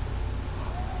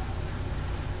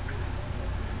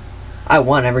 I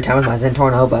won every time with my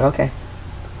Zentorno, but okay.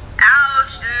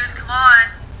 Ouch, dude, come on.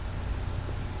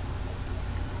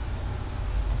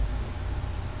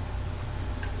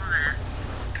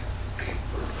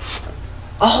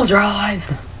 I'll drive.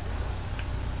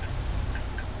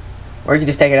 Or you can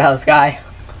just take it out of the sky.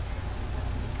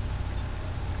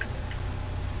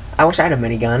 I wish I had a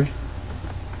minigun.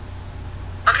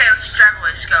 Okay, let's drive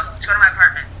away. Let's go. Let's go to my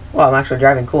apartment. Well, I'm actually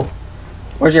driving. Cool.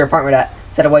 Where's your apartment at?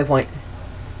 Set a waypoint.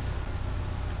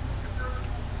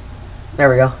 There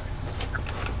we go.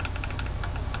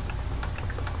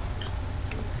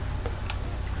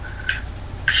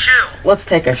 Shoe. Let's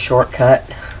take a shortcut.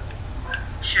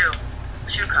 Shoe.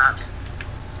 Shoe cops.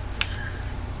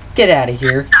 Get out of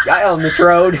here. I own this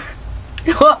road.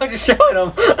 I'm just showing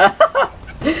them.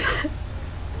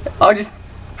 I'll just...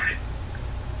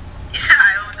 He said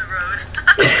I own the road.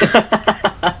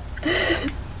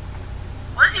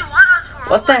 What does he want us for?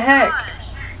 What the heck? Gosh.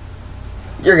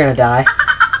 You're gonna die.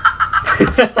 You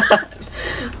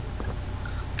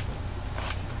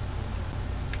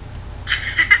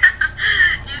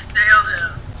just nailed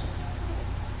him.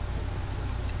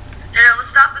 Here, let's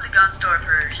stop at the gun store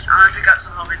first. I'm gonna pick up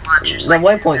some homing launchers. The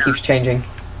waypoint keeps changing.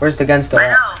 Where's the gun store I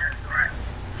at? know.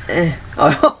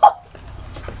 Oh.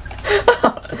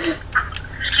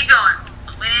 Just keep going.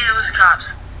 We need to lose the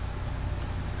cops.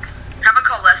 I'm gonna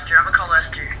call Lester.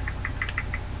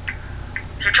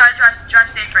 Here, try to drive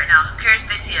safe right now. Who cares if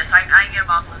they see us? I can get them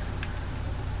off us.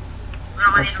 We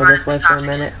don't Let's need to go run this into way the for a cops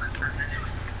minute. again.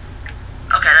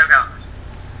 Okay, there we go.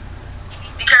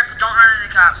 Be careful. Don't run into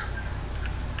the cops.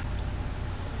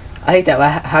 I hate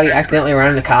that, how you accidentally run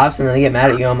into cops and then they get mad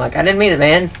at you. I'm like, I didn't mean it,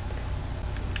 man.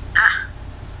 Ah.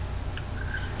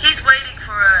 He's waiting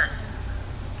for us.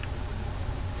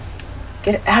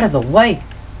 Get out of the way.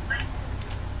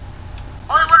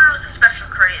 All I wanted was a special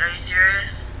crate. Are you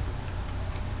serious?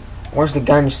 Where's the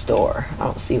gun store? I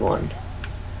don't see one.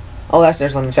 Oh,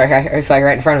 there's one. Sorry, it's like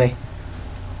right in front of me.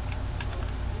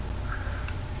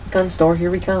 Gun store,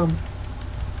 here we come.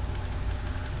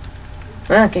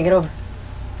 Ah, I can't get over.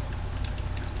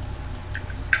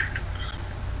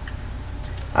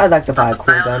 I'd like to buy a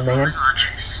cool gun, man.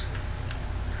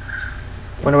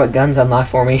 Wonder what guns unlock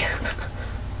for me.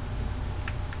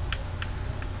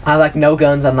 I like no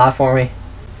guns unlocked for me.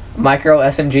 Micro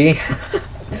SMG.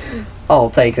 I'll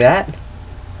take that.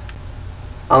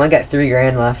 I only got $3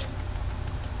 grand left.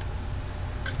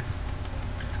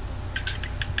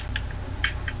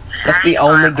 That's the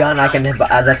only gun I can buy.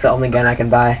 That's the only gun I can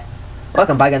buy. Well, I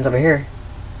can buy guns over here.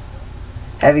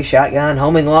 Heavy shotgun,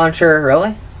 homing launcher,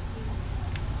 really?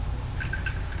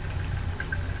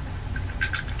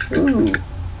 Ooh.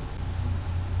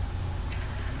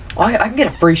 Oh, I can get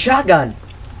a free shotgun.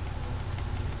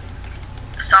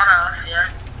 Sawed off, yeah.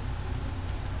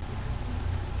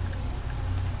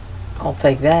 I'll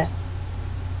take that.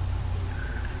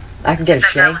 I can get a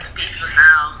That guy shank. went to pieces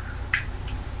now.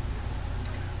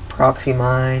 Proxy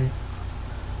mine.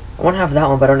 I want to have that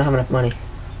one, but I don't have enough money.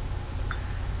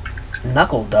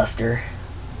 Knuckle duster.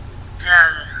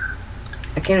 Yeah.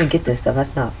 I can't even get this stuff.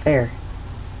 That's not fair.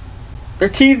 They're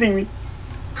teasing me.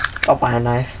 I'll buy a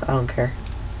knife. I don't care.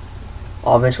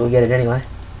 I'll eventually get it anyway.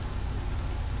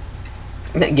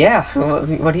 Yeah,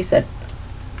 what he said.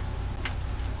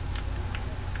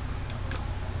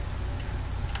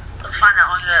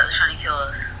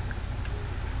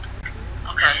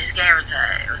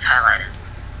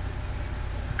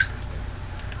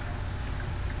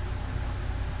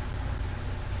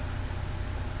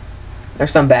 There's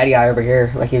some bad guy over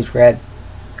here, like he's red.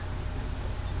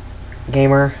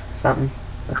 Gamer something.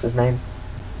 What's his name?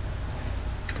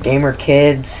 Gamer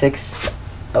Kid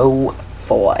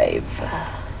 605.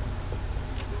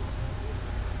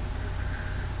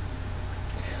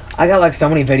 I got like so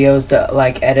many videos to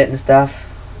like edit and stuff.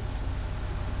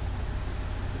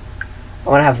 I'm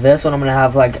gonna have this one. I'm gonna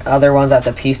have like other ones I have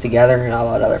to piece together and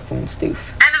all that other fun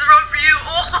stuff. End of the road for you.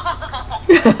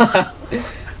 Oh.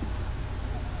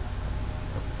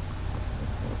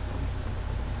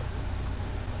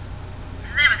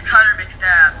 His name is Cutter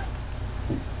McStab.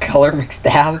 Color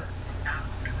McStab.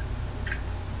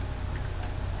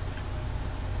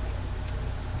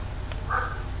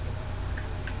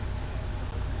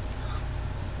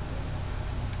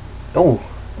 Oh,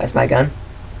 that's my gun.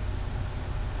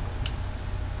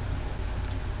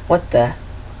 What the?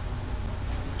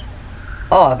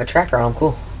 Oh, I have a tracker on.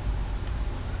 Cool.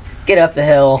 Get up the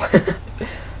hill.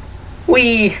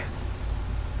 Wee.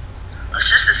 Let's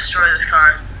just destroy this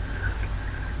car.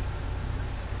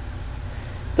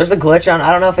 There's a glitch on.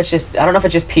 I don't know if it's just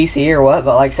PC or what,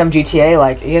 but like some GTA,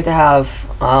 like you have to have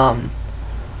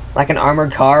like an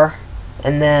armored car,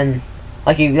 and then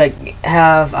like you like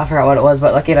have, I forgot what it was,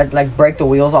 but like you like break the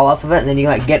wheels all off of it, and then you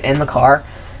like get in the car,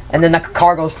 and then the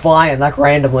car goes flying like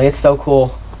randomly. It's so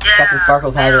cool. Yeah, Fucking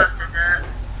Sparkles has it. Thanos did that.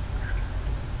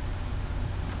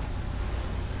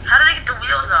 How do they get the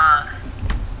wheels off?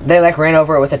 They like ran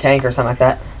over it with a tank or something like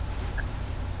that.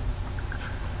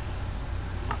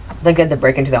 They had to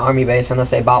break into the army base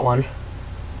unless they bought one.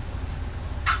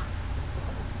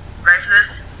 Ready for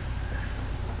this?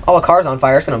 Oh, the car's on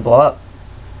fire. It's gonna blow up.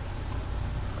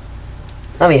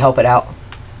 Let me help it out.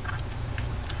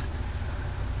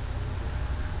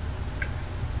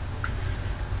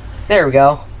 There we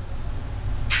go.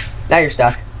 Now you're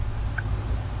stuck.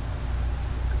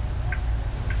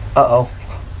 Uh-oh.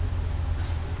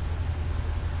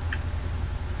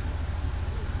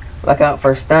 Look out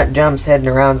for stunt jumps heading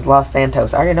around Los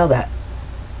Santos. I already know that.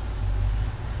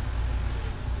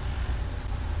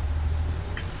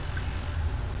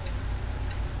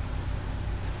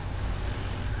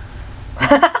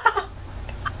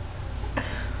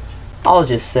 I'll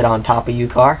just sit on top of you,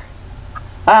 car.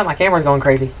 Ah, my camera's going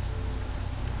crazy.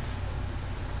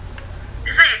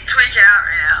 This thing is tweaking out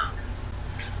right now.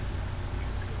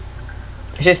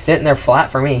 It's just sitting there flat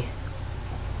for me.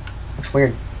 That's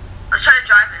weird. Let's try to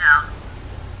drive it now.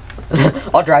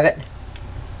 I'll drive it.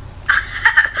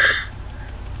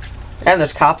 And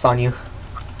there's cops on you.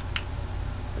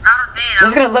 Not on me, This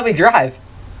is gonna let me drive.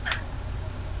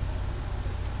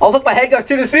 Oh look, my head goes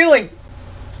to the ceiling.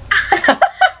 I'm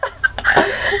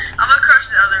gonna crush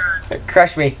the other one.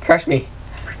 Crush me, crush me.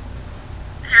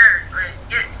 Here, wait,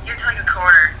 get to like a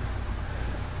corner.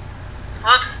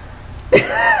 Whoops.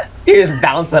 You're just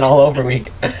bouncing all over me.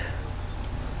 Hey,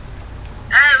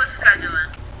 what's this guy doing?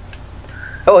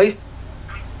 Oh, he's...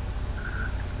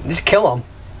 Just kill him.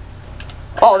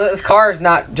 Oh, this car is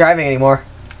not driving anymore.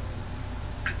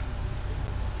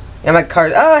 Yeah, my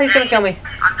car... Oh, he's gonna kill me.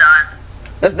 I'm done.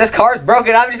 This car's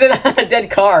broken. I'm just in a dead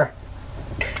car.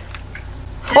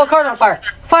 Oh, car's on fire.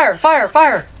 Fire, fire,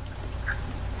 fire.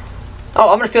 Oh,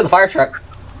 I'm gonna steal the fire truck.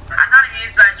 I'm not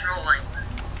amused by its rolling.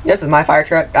 This is my fire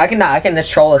truck. I can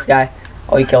just troll this guy.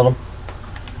 Oh, you killed him.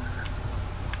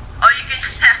 Oh, you can...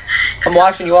 I'm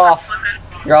washing you off.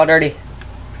 You're all dirty.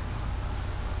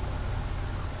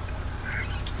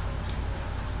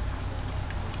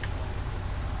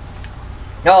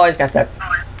 Oh, I just got stuck.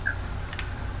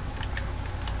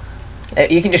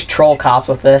 You can just troll cops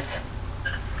with this.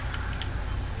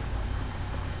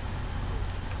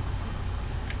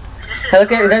 Hey, look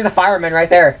there. There's a fireman right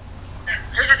there.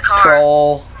 Here's his car.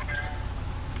 Troll.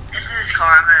 This is his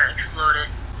car. I'm gonna explode it.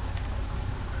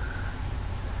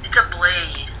 It's a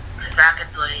blade. It's a vapid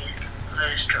blade. I'm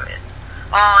gonna destroy it.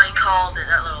 Oh, he called it,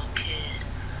 that little kid.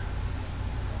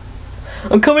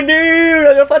 I'm coming dude!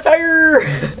 I got a flat tire!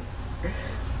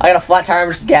 I got a flat tire,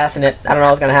 I'm just gassing it. I don't know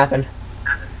what's gonna happen.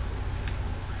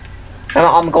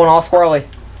 I'm going all squirrely.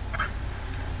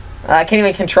 I can't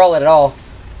even control it at all.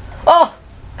 Oh!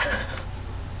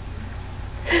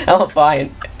 I'm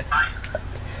fine.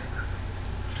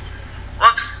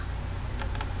 Whoops.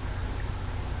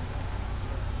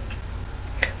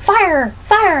 Fire!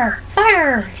 Fire!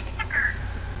 Fire!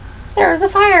 There's a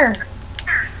fire!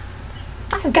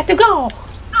 I've got to go!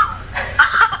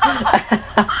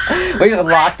 We just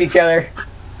locked each other.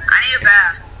 I need a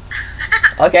bath.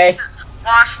 Okay.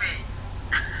 Wash me.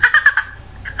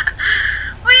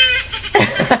 Wee!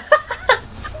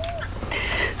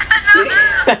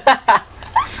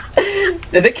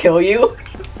 Does it kill you?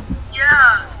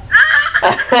 Yeah.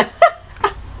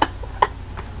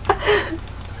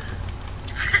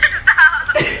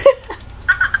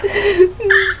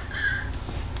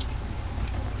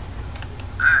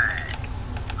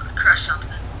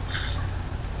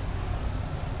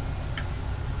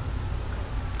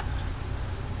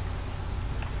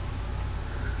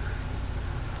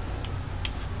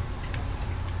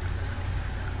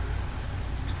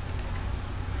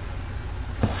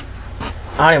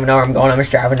 I don't even know where I'm going. I'm just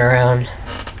driving around.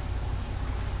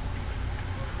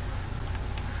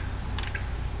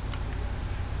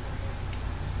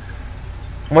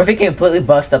 What if we can completely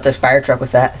bust up this fire truck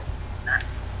with that?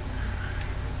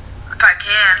 If I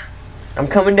can. I'm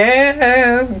coming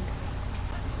down.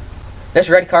 This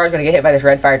red car is gonna get hit by this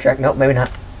red fire truck. Nope, maybe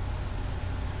not.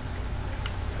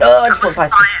 Oh, I just went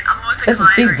past. I'm with the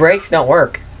client These right brakes don't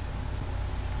work.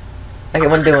 Like it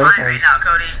wouldn't do now. anything. Right now,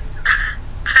 Cody.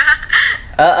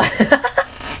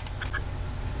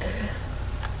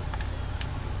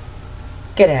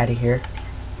 Get out of here.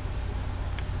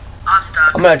 I'm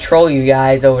stuck. I'm gonna troll you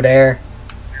guys over there.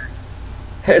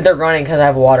 They're running because I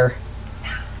have water.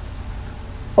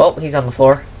 Oh, he's on the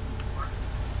floor.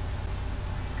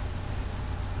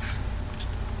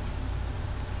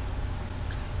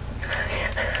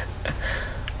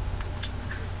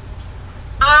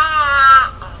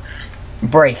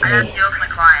 Break I gotta me. deal with my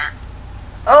client.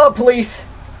 Oh, police.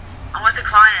 I'm with the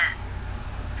client.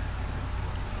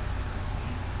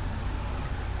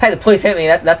 Hey, the police hit me.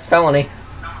 That's felony.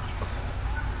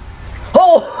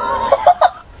 Oh!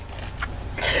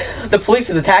 The police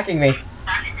is attacking me.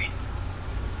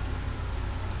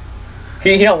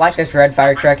 He don't like this red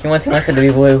fire truck. He wants it to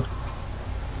be blue.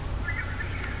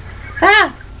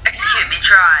 Ah! Execute me,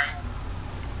 try.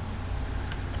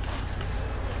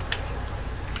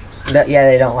 Yeah,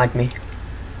 they don't like me.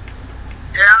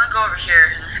 Here, I'm gonna go over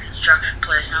here to this construction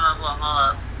place and I'm gonna blow them all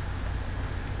up.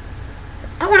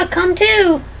 I want to come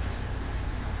too.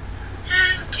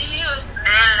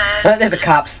 There's a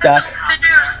cop stuck.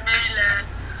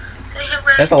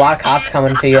 There's a lot of cops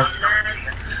coming to you.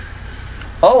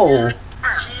 Oh.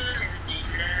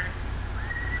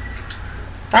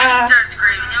 Ah. Start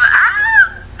screaming. You know,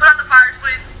 ah! Put out the fires,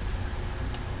 please.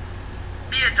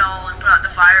 Be a doll and put out the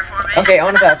fire for me. Okay, I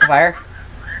want to put out the fire.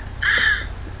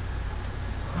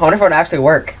 I wonder if it would actually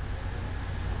work.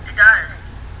 It does.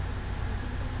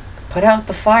 Put out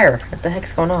the fire. What the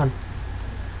heck's going on?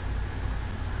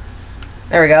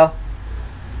 There we go.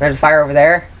 There's fire over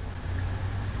there.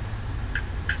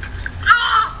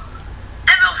 Oh!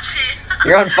 MLG!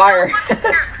 You're on fire.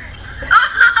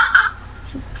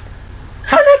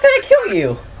 How the heck did I kill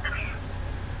you?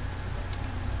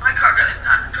 My car got hit,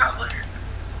 probably.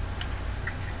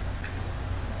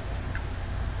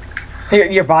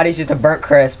 Your body's just a burnt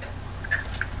crisp.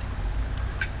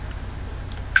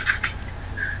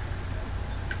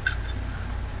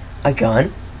 A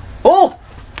gun? Oh!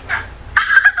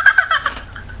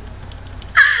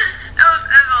 That was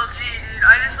MLG, dude.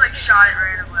 I just like shot it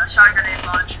randomly. I shot a grenade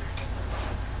launcher.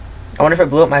 I wonder if it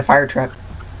blew up my fire truck.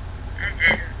 It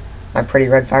did. My pretty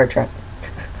red fire truck.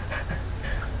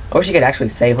 I wish you could actually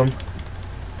save them.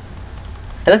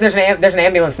 Hey, look, there's an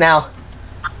ambulance now.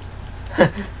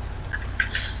 Are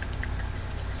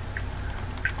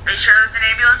you sure there's an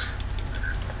ambulance?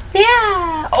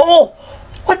 Yeah. Oh,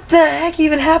 what the heck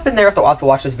even happened there? I'll have to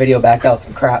watch this video back. That was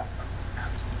some crap.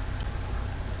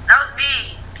 That was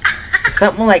me.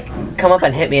 Something like come up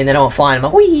and hit me and then I went flying. I'm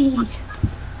like, wee. Whoops,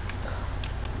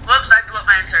 I blew up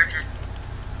my insurgent.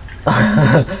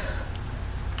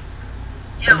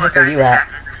 You know Where what, the heck are guys? you It at?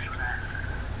 happens.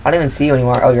 I don't even see you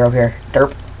anymore. Oh, you're over here.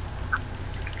 Derp.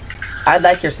 I'd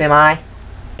like your semi.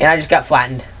 And I just got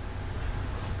flattened.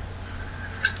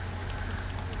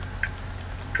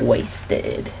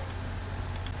 Wasted.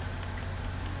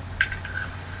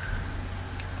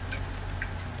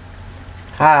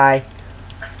 Hi.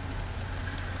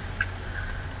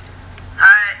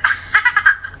 Alright.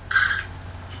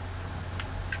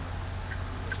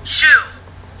 Shoot.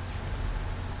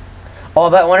 Oh,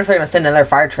 but I wonder if they're gonna send another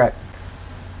fire truck.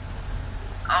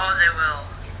 Oh, they will.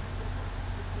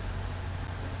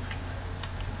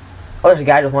 Oh, there's a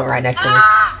guy just went right next to me.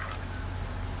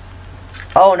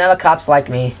 Oh, now the cops like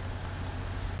me.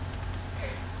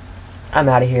 I'm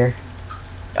out of here.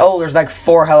 Oh, there's like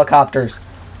 4 helicopters.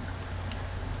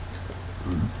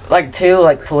 Like 2,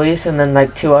 like police, and then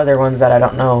like 2 other ones that I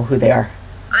don't know who they are.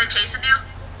 Are they chasing you?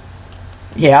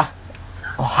 Yeah.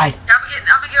 Oh, hide. Yeah, I'm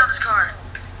gonna get on this car.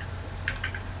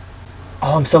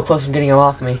 Oh, I'm so close from getting them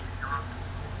off me.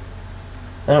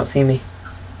 They don't see me.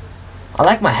 I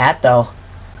like my hat though.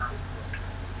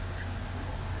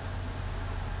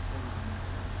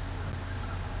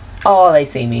 Oh, they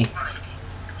see me.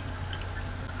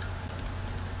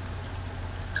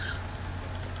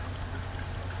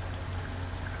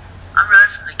 I'm running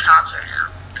from the cops right now.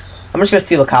 I'm just gonna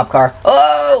steal a cop car.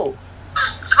 Oh!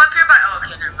 Come up here by. Oh,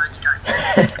 okay, never mind. You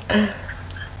died.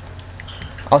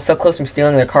 I was so close from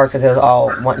stealing their car because they was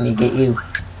all wanting to get you.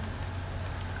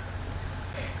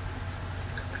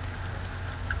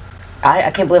 I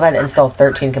can't believe I had to install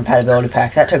 13 compatibility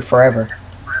packs. That took forever.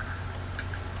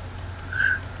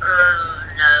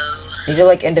 You do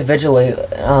like individually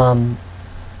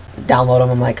download them.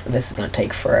 I'm like, this is gonna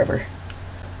take forever.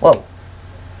 Whoa,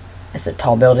 it's a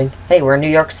tall building. Hey, we're in New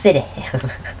York City.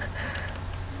 I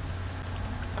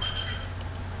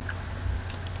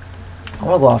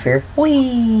wanna go off here.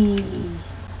 Whee!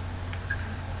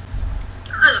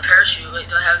 There's a parachute. Wait,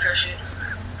 do I have a parachute?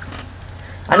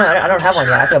 I know, I don't have one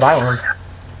yet. I have to buy one.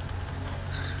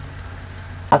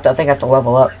 I think I have to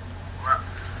level up.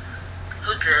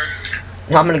 Who's this?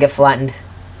 No, I'm gonna get flattened.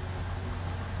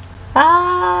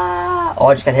 Ah! Oh,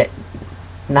 I just got hit.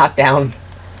 Knocked down.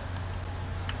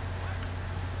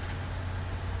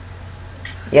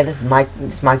 Yeah, this is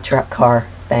my truck car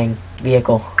thing.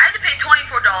 Vehicle. I had to pay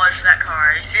 $24 for that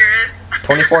car. Are you serious?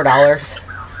 $24?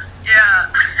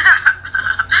 Yeah.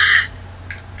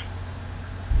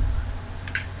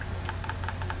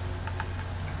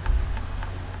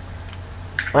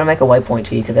 I want to make a waypoint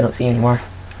to you because I don't see you anymore.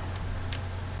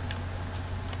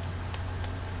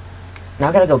 Now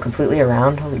I gotta go completely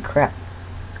around? Holy crap.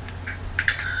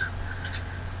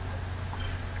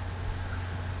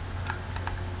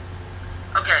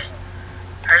 Okay.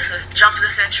 Alright, so let's jump to the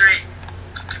century.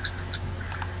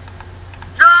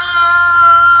 No!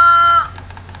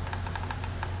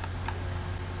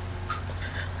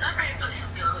 I'm ready to play some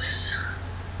ghosts.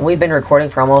 We've been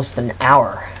recording for almost an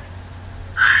hour.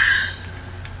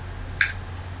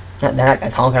 That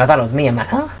guy's honking. I thought it was me. I'm like,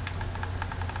 huh?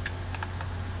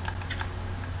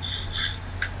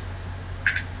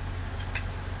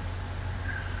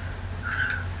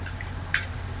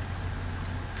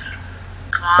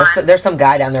 Come on. There's some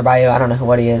guy down there by you. I don't know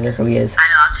what he is or who he is. I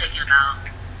know, I'm taking him out.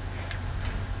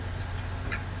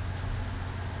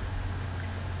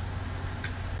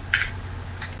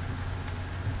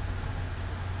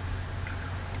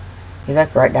 He's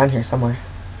like right down here somewhere.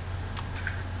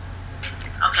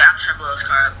 Okay, I'm trying to blow his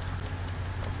car up.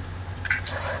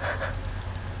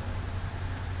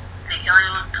 Did he kill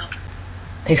anyone? No.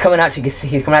 He's coming out to see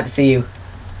you.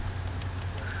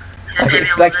 He said, "Baby,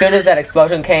 Like soon as that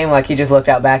explosion came, like he just looked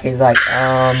out back. He's like,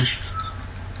 Don't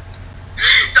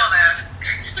ask.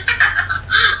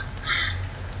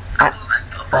 I blew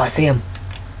myself Oh, I see him.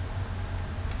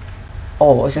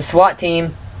 Oh, it's a SWAT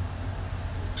team.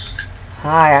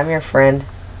 Hi, I'm your friend,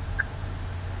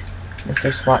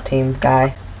 Mr. SWAT team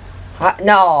guy. Hi,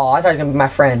 no, I thought he was gonna be my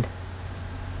friend.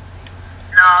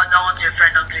 No, no one's your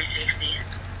friend on 360.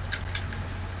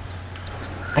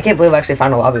 I can't believe I actually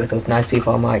found a lobby with those nice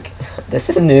people. I'm like, this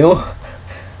is new. Okay,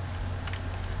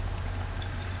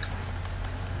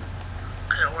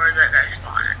 where'd that guy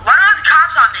spawn at? Why don't I have the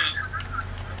cops on me?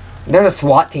 There's a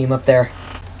SWAT team up there.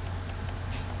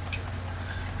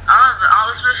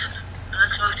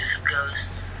 Let's move to some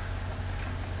ghosts.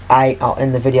 I'll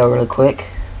end the video really quick.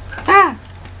 Ah!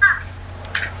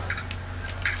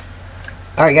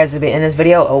 Alright guys, this will be in this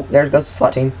video. Oh, there goes the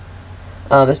SWAT team.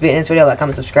 This will be in this video. Like,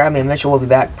 comment, subscribe. Me and Mitchell will be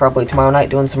back probably tomorrow night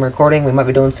doing some recording. We might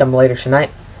be doing some later tonight.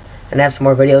 And I have some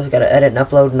more videos we gotta edit and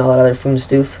upload and all that other fun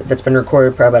stuff that's been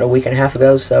recorded probably about a week and a half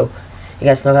ago. So you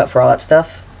guys look out for all that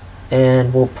stuff.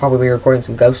 And we'll probably be recording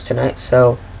some ghosts tonight.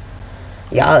 So,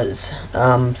 yas.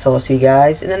 So I'll see you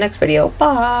guys in the next video.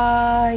 Bye!